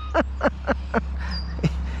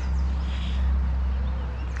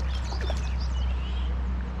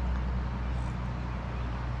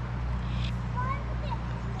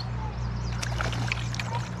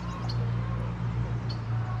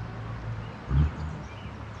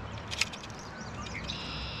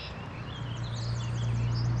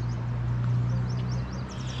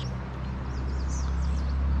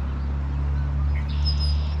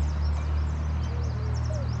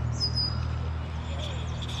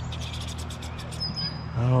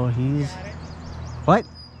 Oh, he's... What?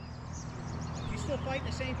 You still fighting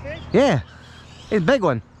the same fish? Yeah. It's a big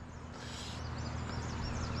one.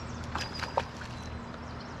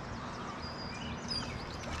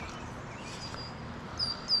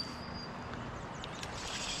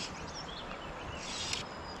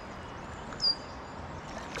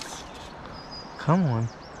 Come on.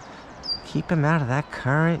 Keep him out of that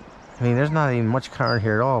current. I mean, there's not even much current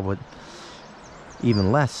here at all, but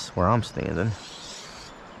even less where I'm standing.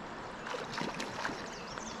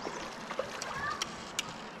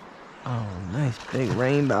 Oh, nice big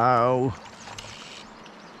rainbow.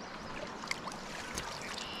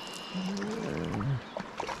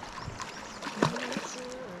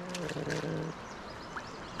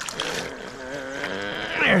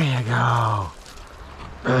 There you go.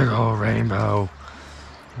 Big old rainbow.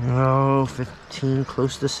 Oh, 15,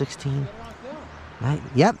 close to 16. Right,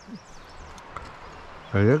 yep.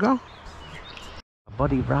 There you go. My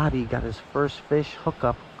buddy Robbie got his first fish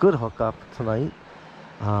hookup, good hookup tonight,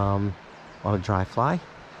 on a dry fly.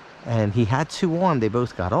 And he had two on, they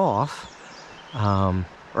both got off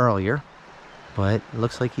earlier. But it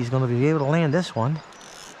looks like he's going to be able to land this one.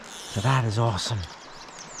 So that is awesome.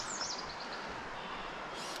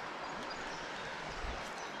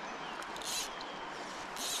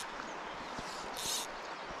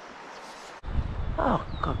 Oh,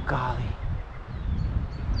 good golly.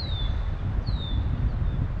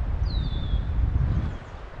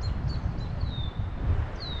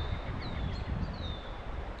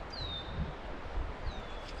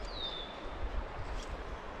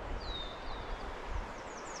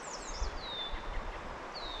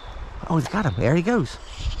 Oh, he's got him. There he goes.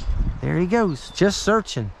 There he goes. Just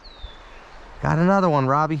searching. Got another one,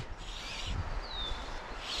 Robbie.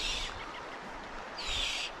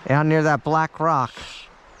 Out near that black rock.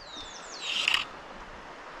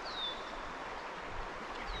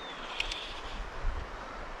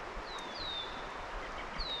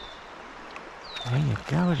 There you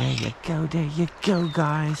go, there you go, there you go,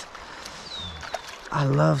 guys. I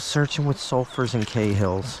love searching with sulfurs and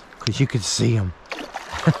Cahills because you can see them.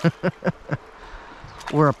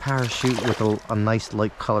 Or a parachute with a nice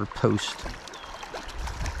light colored post.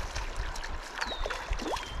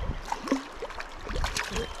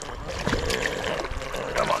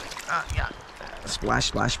 Come on. Yeah. Splash,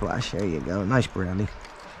 splash, splash. There you go. Nice brownie.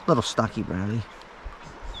 Little stocky brownie.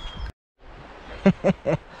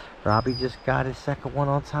 Robbie just got his second one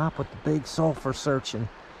on top with the big sulfur searching.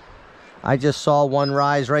 I just saw one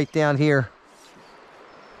rise right down here.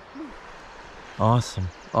 Awesome.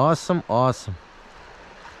 Awesome, awesome.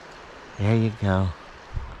 There you go.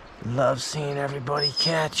 Love seeing everybody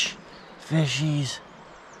catch fishies.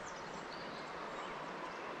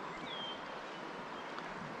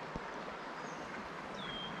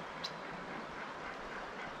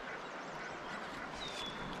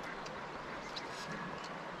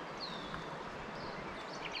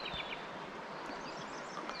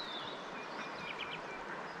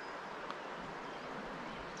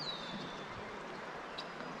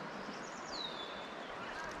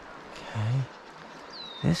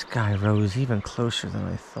 This guy rose even closer than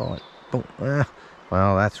I thought. Boom.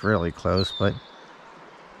 Well, that's really close, but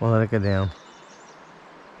we'll let it go down.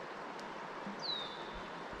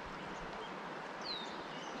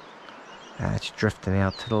 That's drifting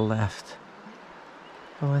out to the left.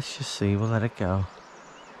 Well, let's just see. We'll let it go.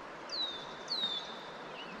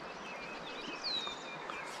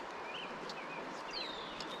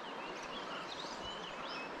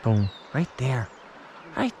 Boom. Right there.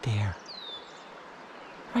 Right there.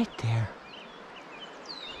 Right there.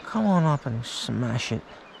 Come on up and smash it.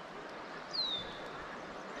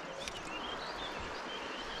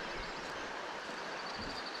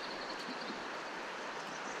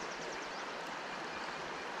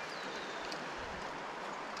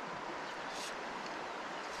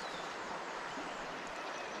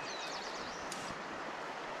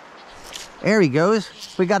 There he goes.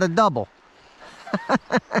 We got a double.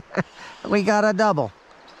 We got a double.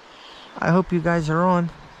 I hope you guys are on.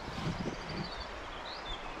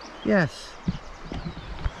 Yes.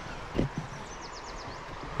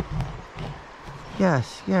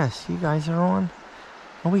 Yes, yes, you guys are on.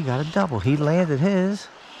 Oh, we got a double. He landed his.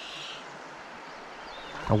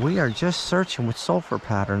 And we are just searching with sulfur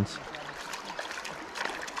patterns.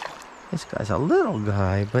 This guy's a little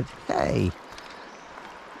guy, but hey,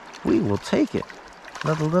 we will take it.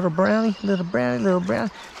 Another little brownie, little brownie, little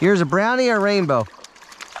brownie. Here's a brownie or rainbow?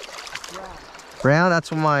 Brown,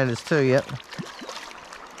 that's what mine is too, yep.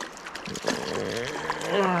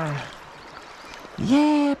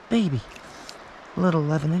 Yeah, baby. Little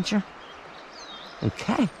 11-incher.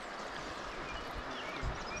 Okay.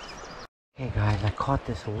 Hey guys, I caught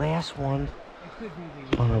this last one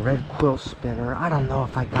on a red quill spinner. I don't know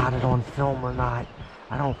if I got it on film or not.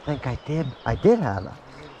 I don't think I did. I did have it.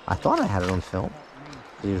 I thought I had it on film.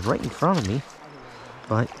 He was right in front of me.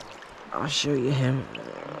 But I'll show you him.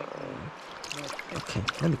 Okay,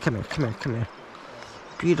 let me come here, come here, come here.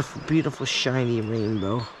 Beautiful, beautiful shiny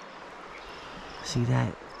rainbow. See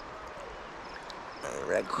that?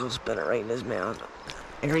 Red quill spinner right in his mouth.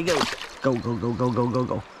 There he goes. Go, go, go, go, go, go,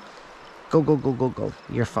 go. Go, go, go, go, go.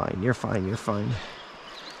 You're fine, you're fine, you're fine.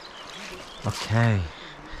 Okay.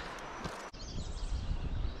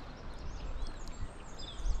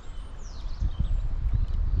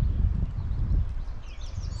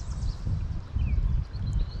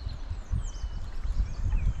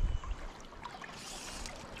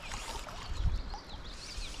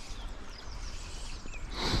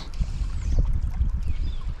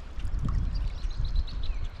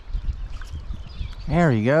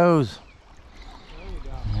 There he goes.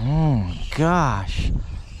 Oh gosh,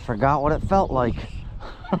 forgot what it felt like.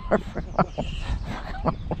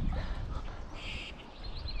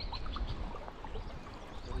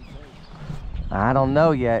 I don't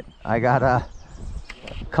know yet. I got a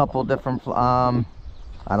couple different I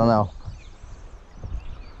don't know.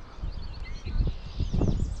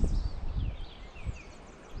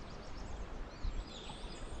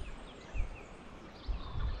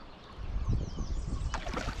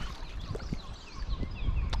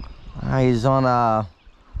 He's on a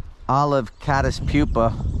olive caddis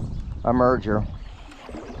pupa emerger,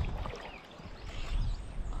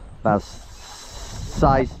 about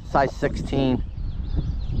size 16.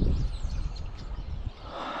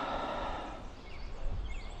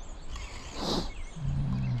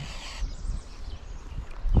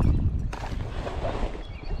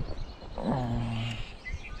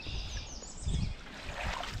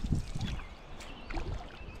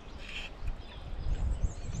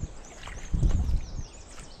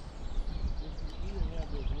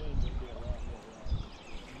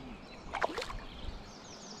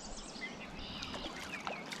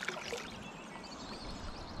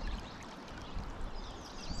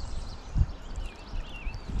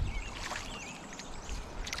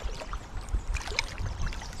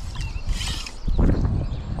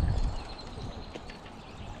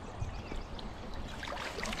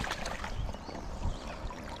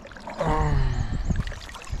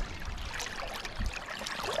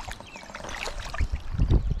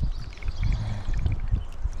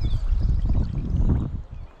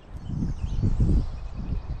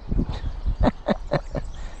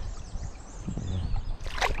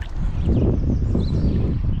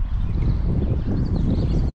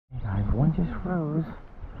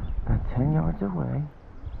 About 10 yards away.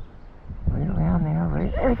 Right around there,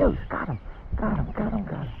 right there he goes. Got him. Got him, got him,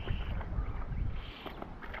 got him.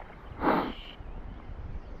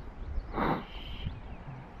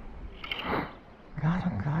 Got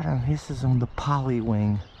him, got him. This is on the poly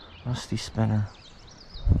wing rusty spinner.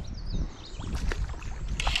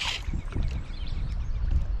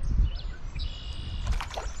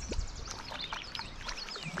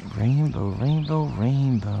 Rainbow, rainbow,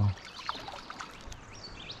 rainbow.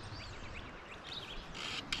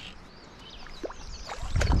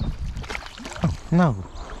 Oh, no.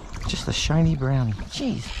 Just a shiny brownie.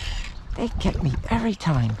 Jeez, they get me every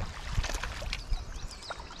time.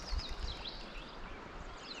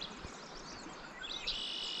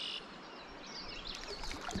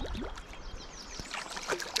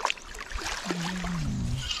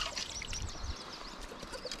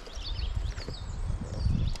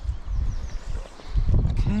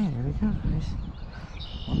 Okay, there we go, guys.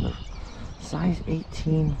 On the size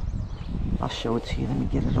 18. I'll show it to you. Let me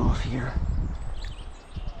get it off here.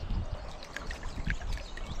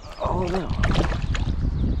 Oh no.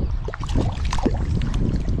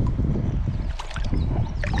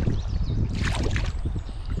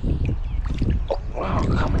 Wow,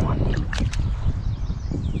 come on.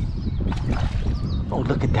 Oh,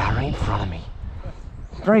 look at that right in front of me.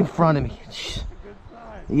 Right in front of me.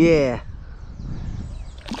 Yeah.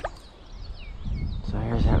 So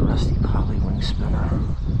here's that rusty polywing spinner.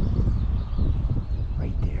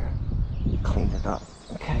 Right there. Clean it up.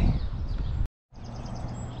 Okay.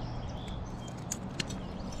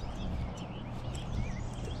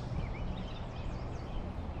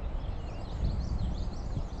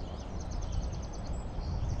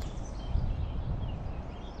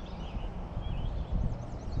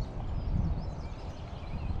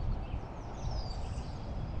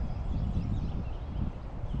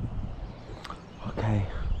 Okay,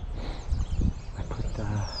 I put the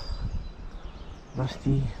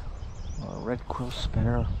rusty red quill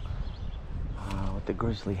spinner with the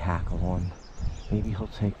grizzly hackle on. Maybe he'll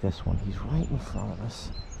take this one. He's right in front of us.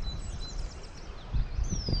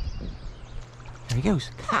 There he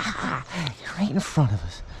goes. Ha ha! He's right in front of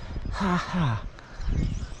us. Ha ha!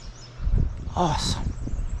 Awesome!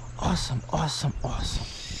 Awesome! Awesome! Awesome!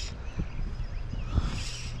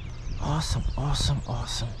 Awesome! Awesome!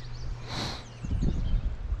 Awesome!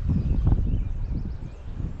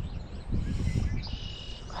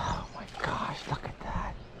 Oh my gosh, look at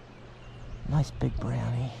that. Nice big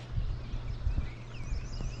brownie.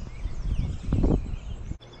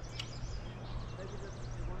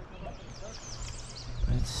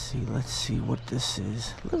 Let's see what this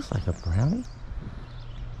is. Looks like a brownie.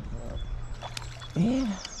 Yeah.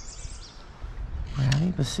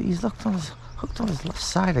 Brownie, but see, he's hooked on his left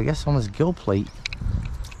side, I guess on his gill plate.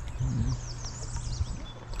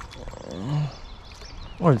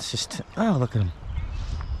 Or it's just, oh, look at him.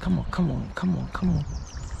 Come on, come on, come on, come on.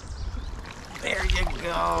 There you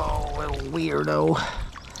go, little weirdo.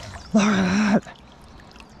 Look at that.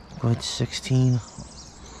 Good 16.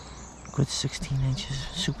 Good 16 inches.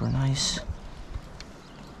 Super nice.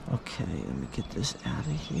 Okay, let me get this out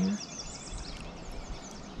of here.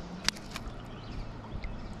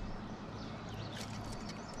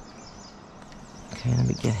 Okay, let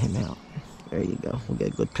me get him out. There you go. We'll get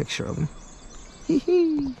a good picture of him. Hee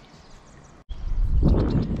hee.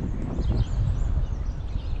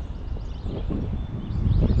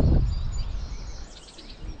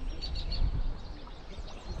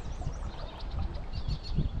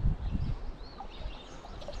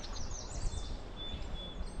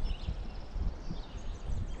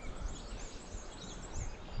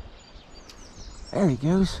 There he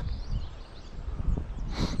goes.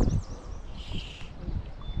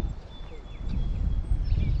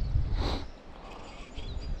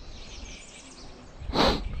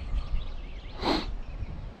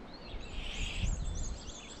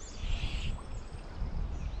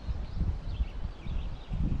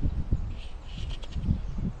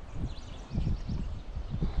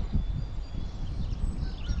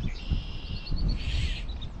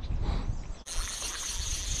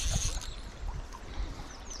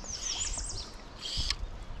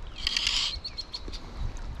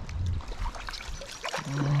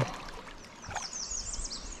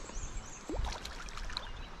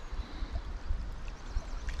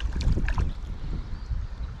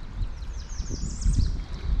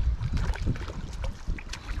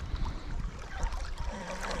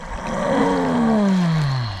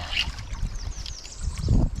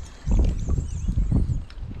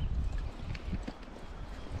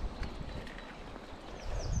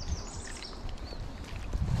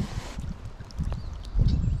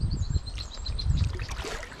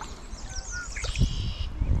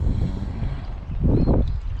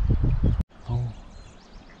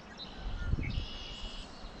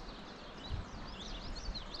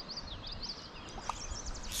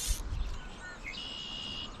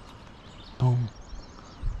 Boom.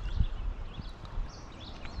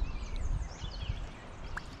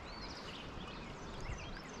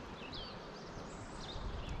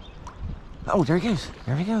 Oh, there he goes.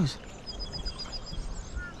 There he goes.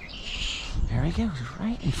 There he goes,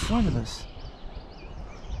 right in front of us.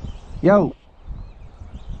 Yo.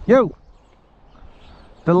 Yo.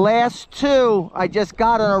 The last two I just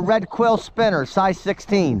got on a red quill spinner, size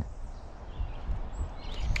 16.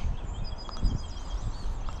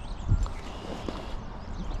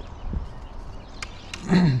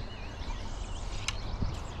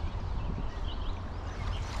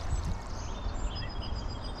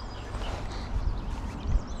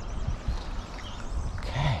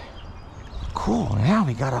 Cool, now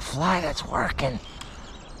we got a fly that's working.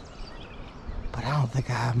 But I don't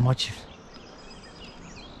think I have much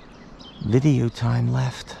video time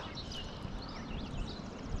left.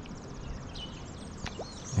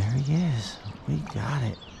 There he is. We got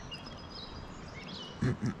it.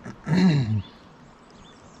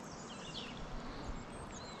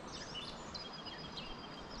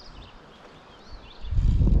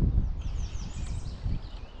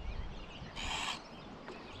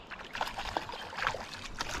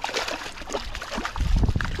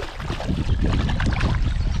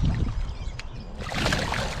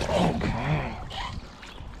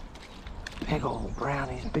 Big old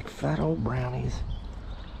brownies, big fat old brownies.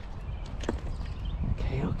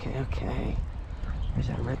 Okay, okay, okay. There's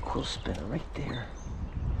that red quill spinner right there.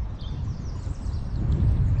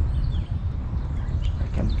 I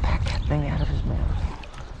can pack that thing out of his mouth.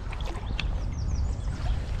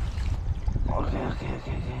 Okay, okay,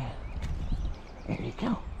 okay, okay. There you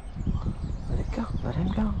go. Let it go, let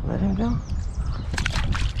him go, let him go.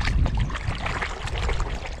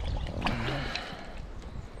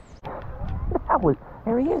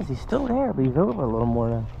 There he is. He's still there, but he's over a little more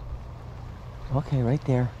now. Okay, right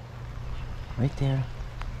there. Right there.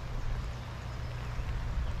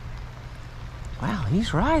 Wow,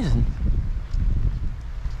 he's rising.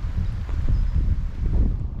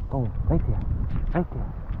 Boom, right there. Right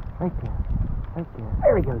there. Right there. Right there.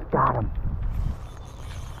 There he goes. Got him.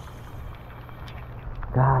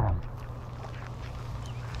 Got him.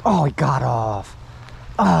 Oh, he got off.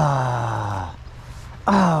 Ah.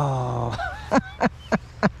 Oh.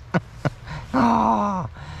 Oh,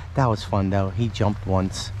 that was fun though. He jumped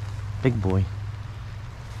once. Big boy.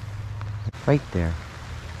 Right there.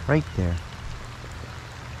 Right there.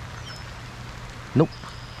 Nope.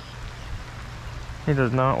 He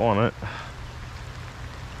does not want it.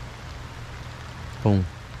 Boom.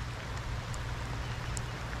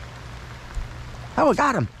 Oh, I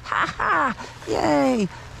got him. Ha ha. Yay.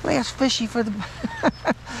 Last fishy for the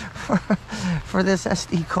for this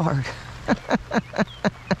SD card.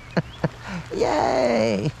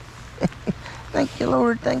 Yay! Thank you,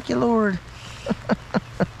 Lord. Thank you, Lord.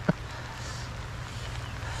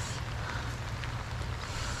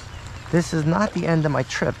 This is not the end of my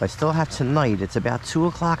trip. I still have tonight. It's about 2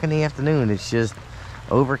 o'clock in the afternoon. It's just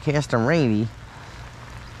overcast and rainy.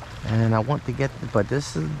 And I want to get, but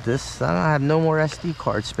this, I don't have no more SD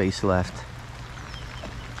card space left.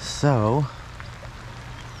 So,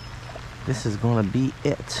 this is going to be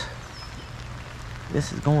it.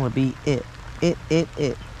 This is going to be it. It.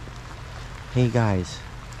 Hey guys,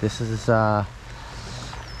 this is my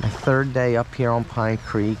third day up here on Pine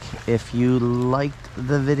Creek. If you liked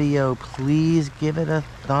the video, please give it a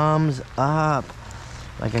thumbs up.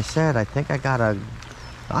 Like I said, I think I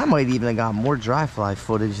might even have got more dry fly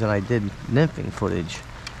footage than I did nymphing footage.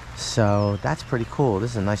 So that's pretty cool.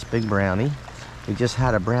 This is a nice big brownie. We just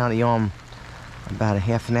had a brownie on about a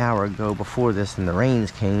half an hour ago before this, and the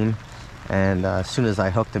rains came. And as soon as I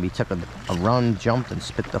hooked him, he took a run, jumped, and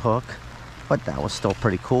spit the hook. But that was still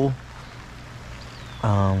pretty cool.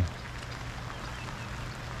 Let's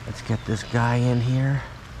get this guy in here.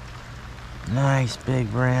 Nice big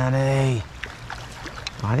brownie.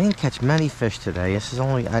 Well, I didn't catch many fish today. This is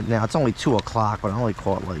only, now it's only 2 o'clock, but I only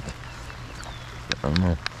caught like, I don't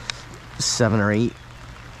know, 7 or 8.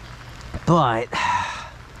 But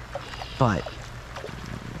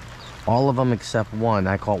all of them except one.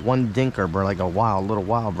 I caught one dinker, but like a little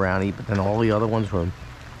wild brownie, but then all the other ones were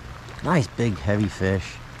nice big heavy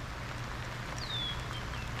fish.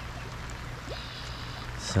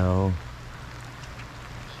 So,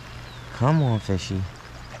 come on, fishy.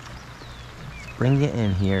 Let's bring you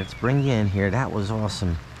in here. Let's bring you in here. That was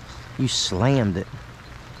awesome. You slammed it.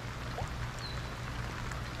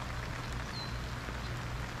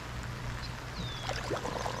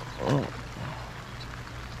 Oh.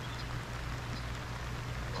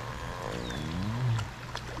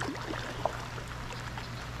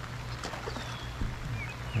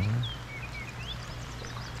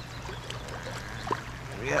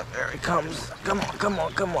 Yep, there he comes. Come on, come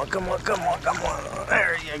on.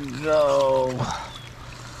 There you go.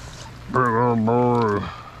 old boy.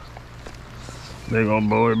 Big old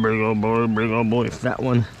boy, big old boy, big old boy. Fat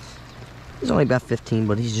one. He's only about 15,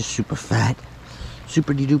 but he's just super fat.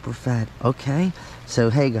 Super duper fat. Okay. So,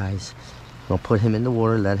 hey guys. I'll put him in the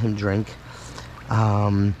water, let him drink.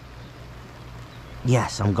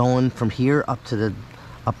 Yes, I'm going from here up to the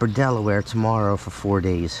upper Delaware tomorrow for 4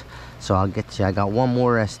 days. So I'll get you. I got one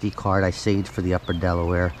more SD card I saved for the upper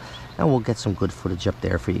Delaware. And we'll get some good footage up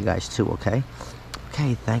there for you guys too, okay?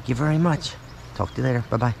 Okay, thank you very much. Talk to you later.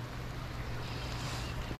 Bye-bye.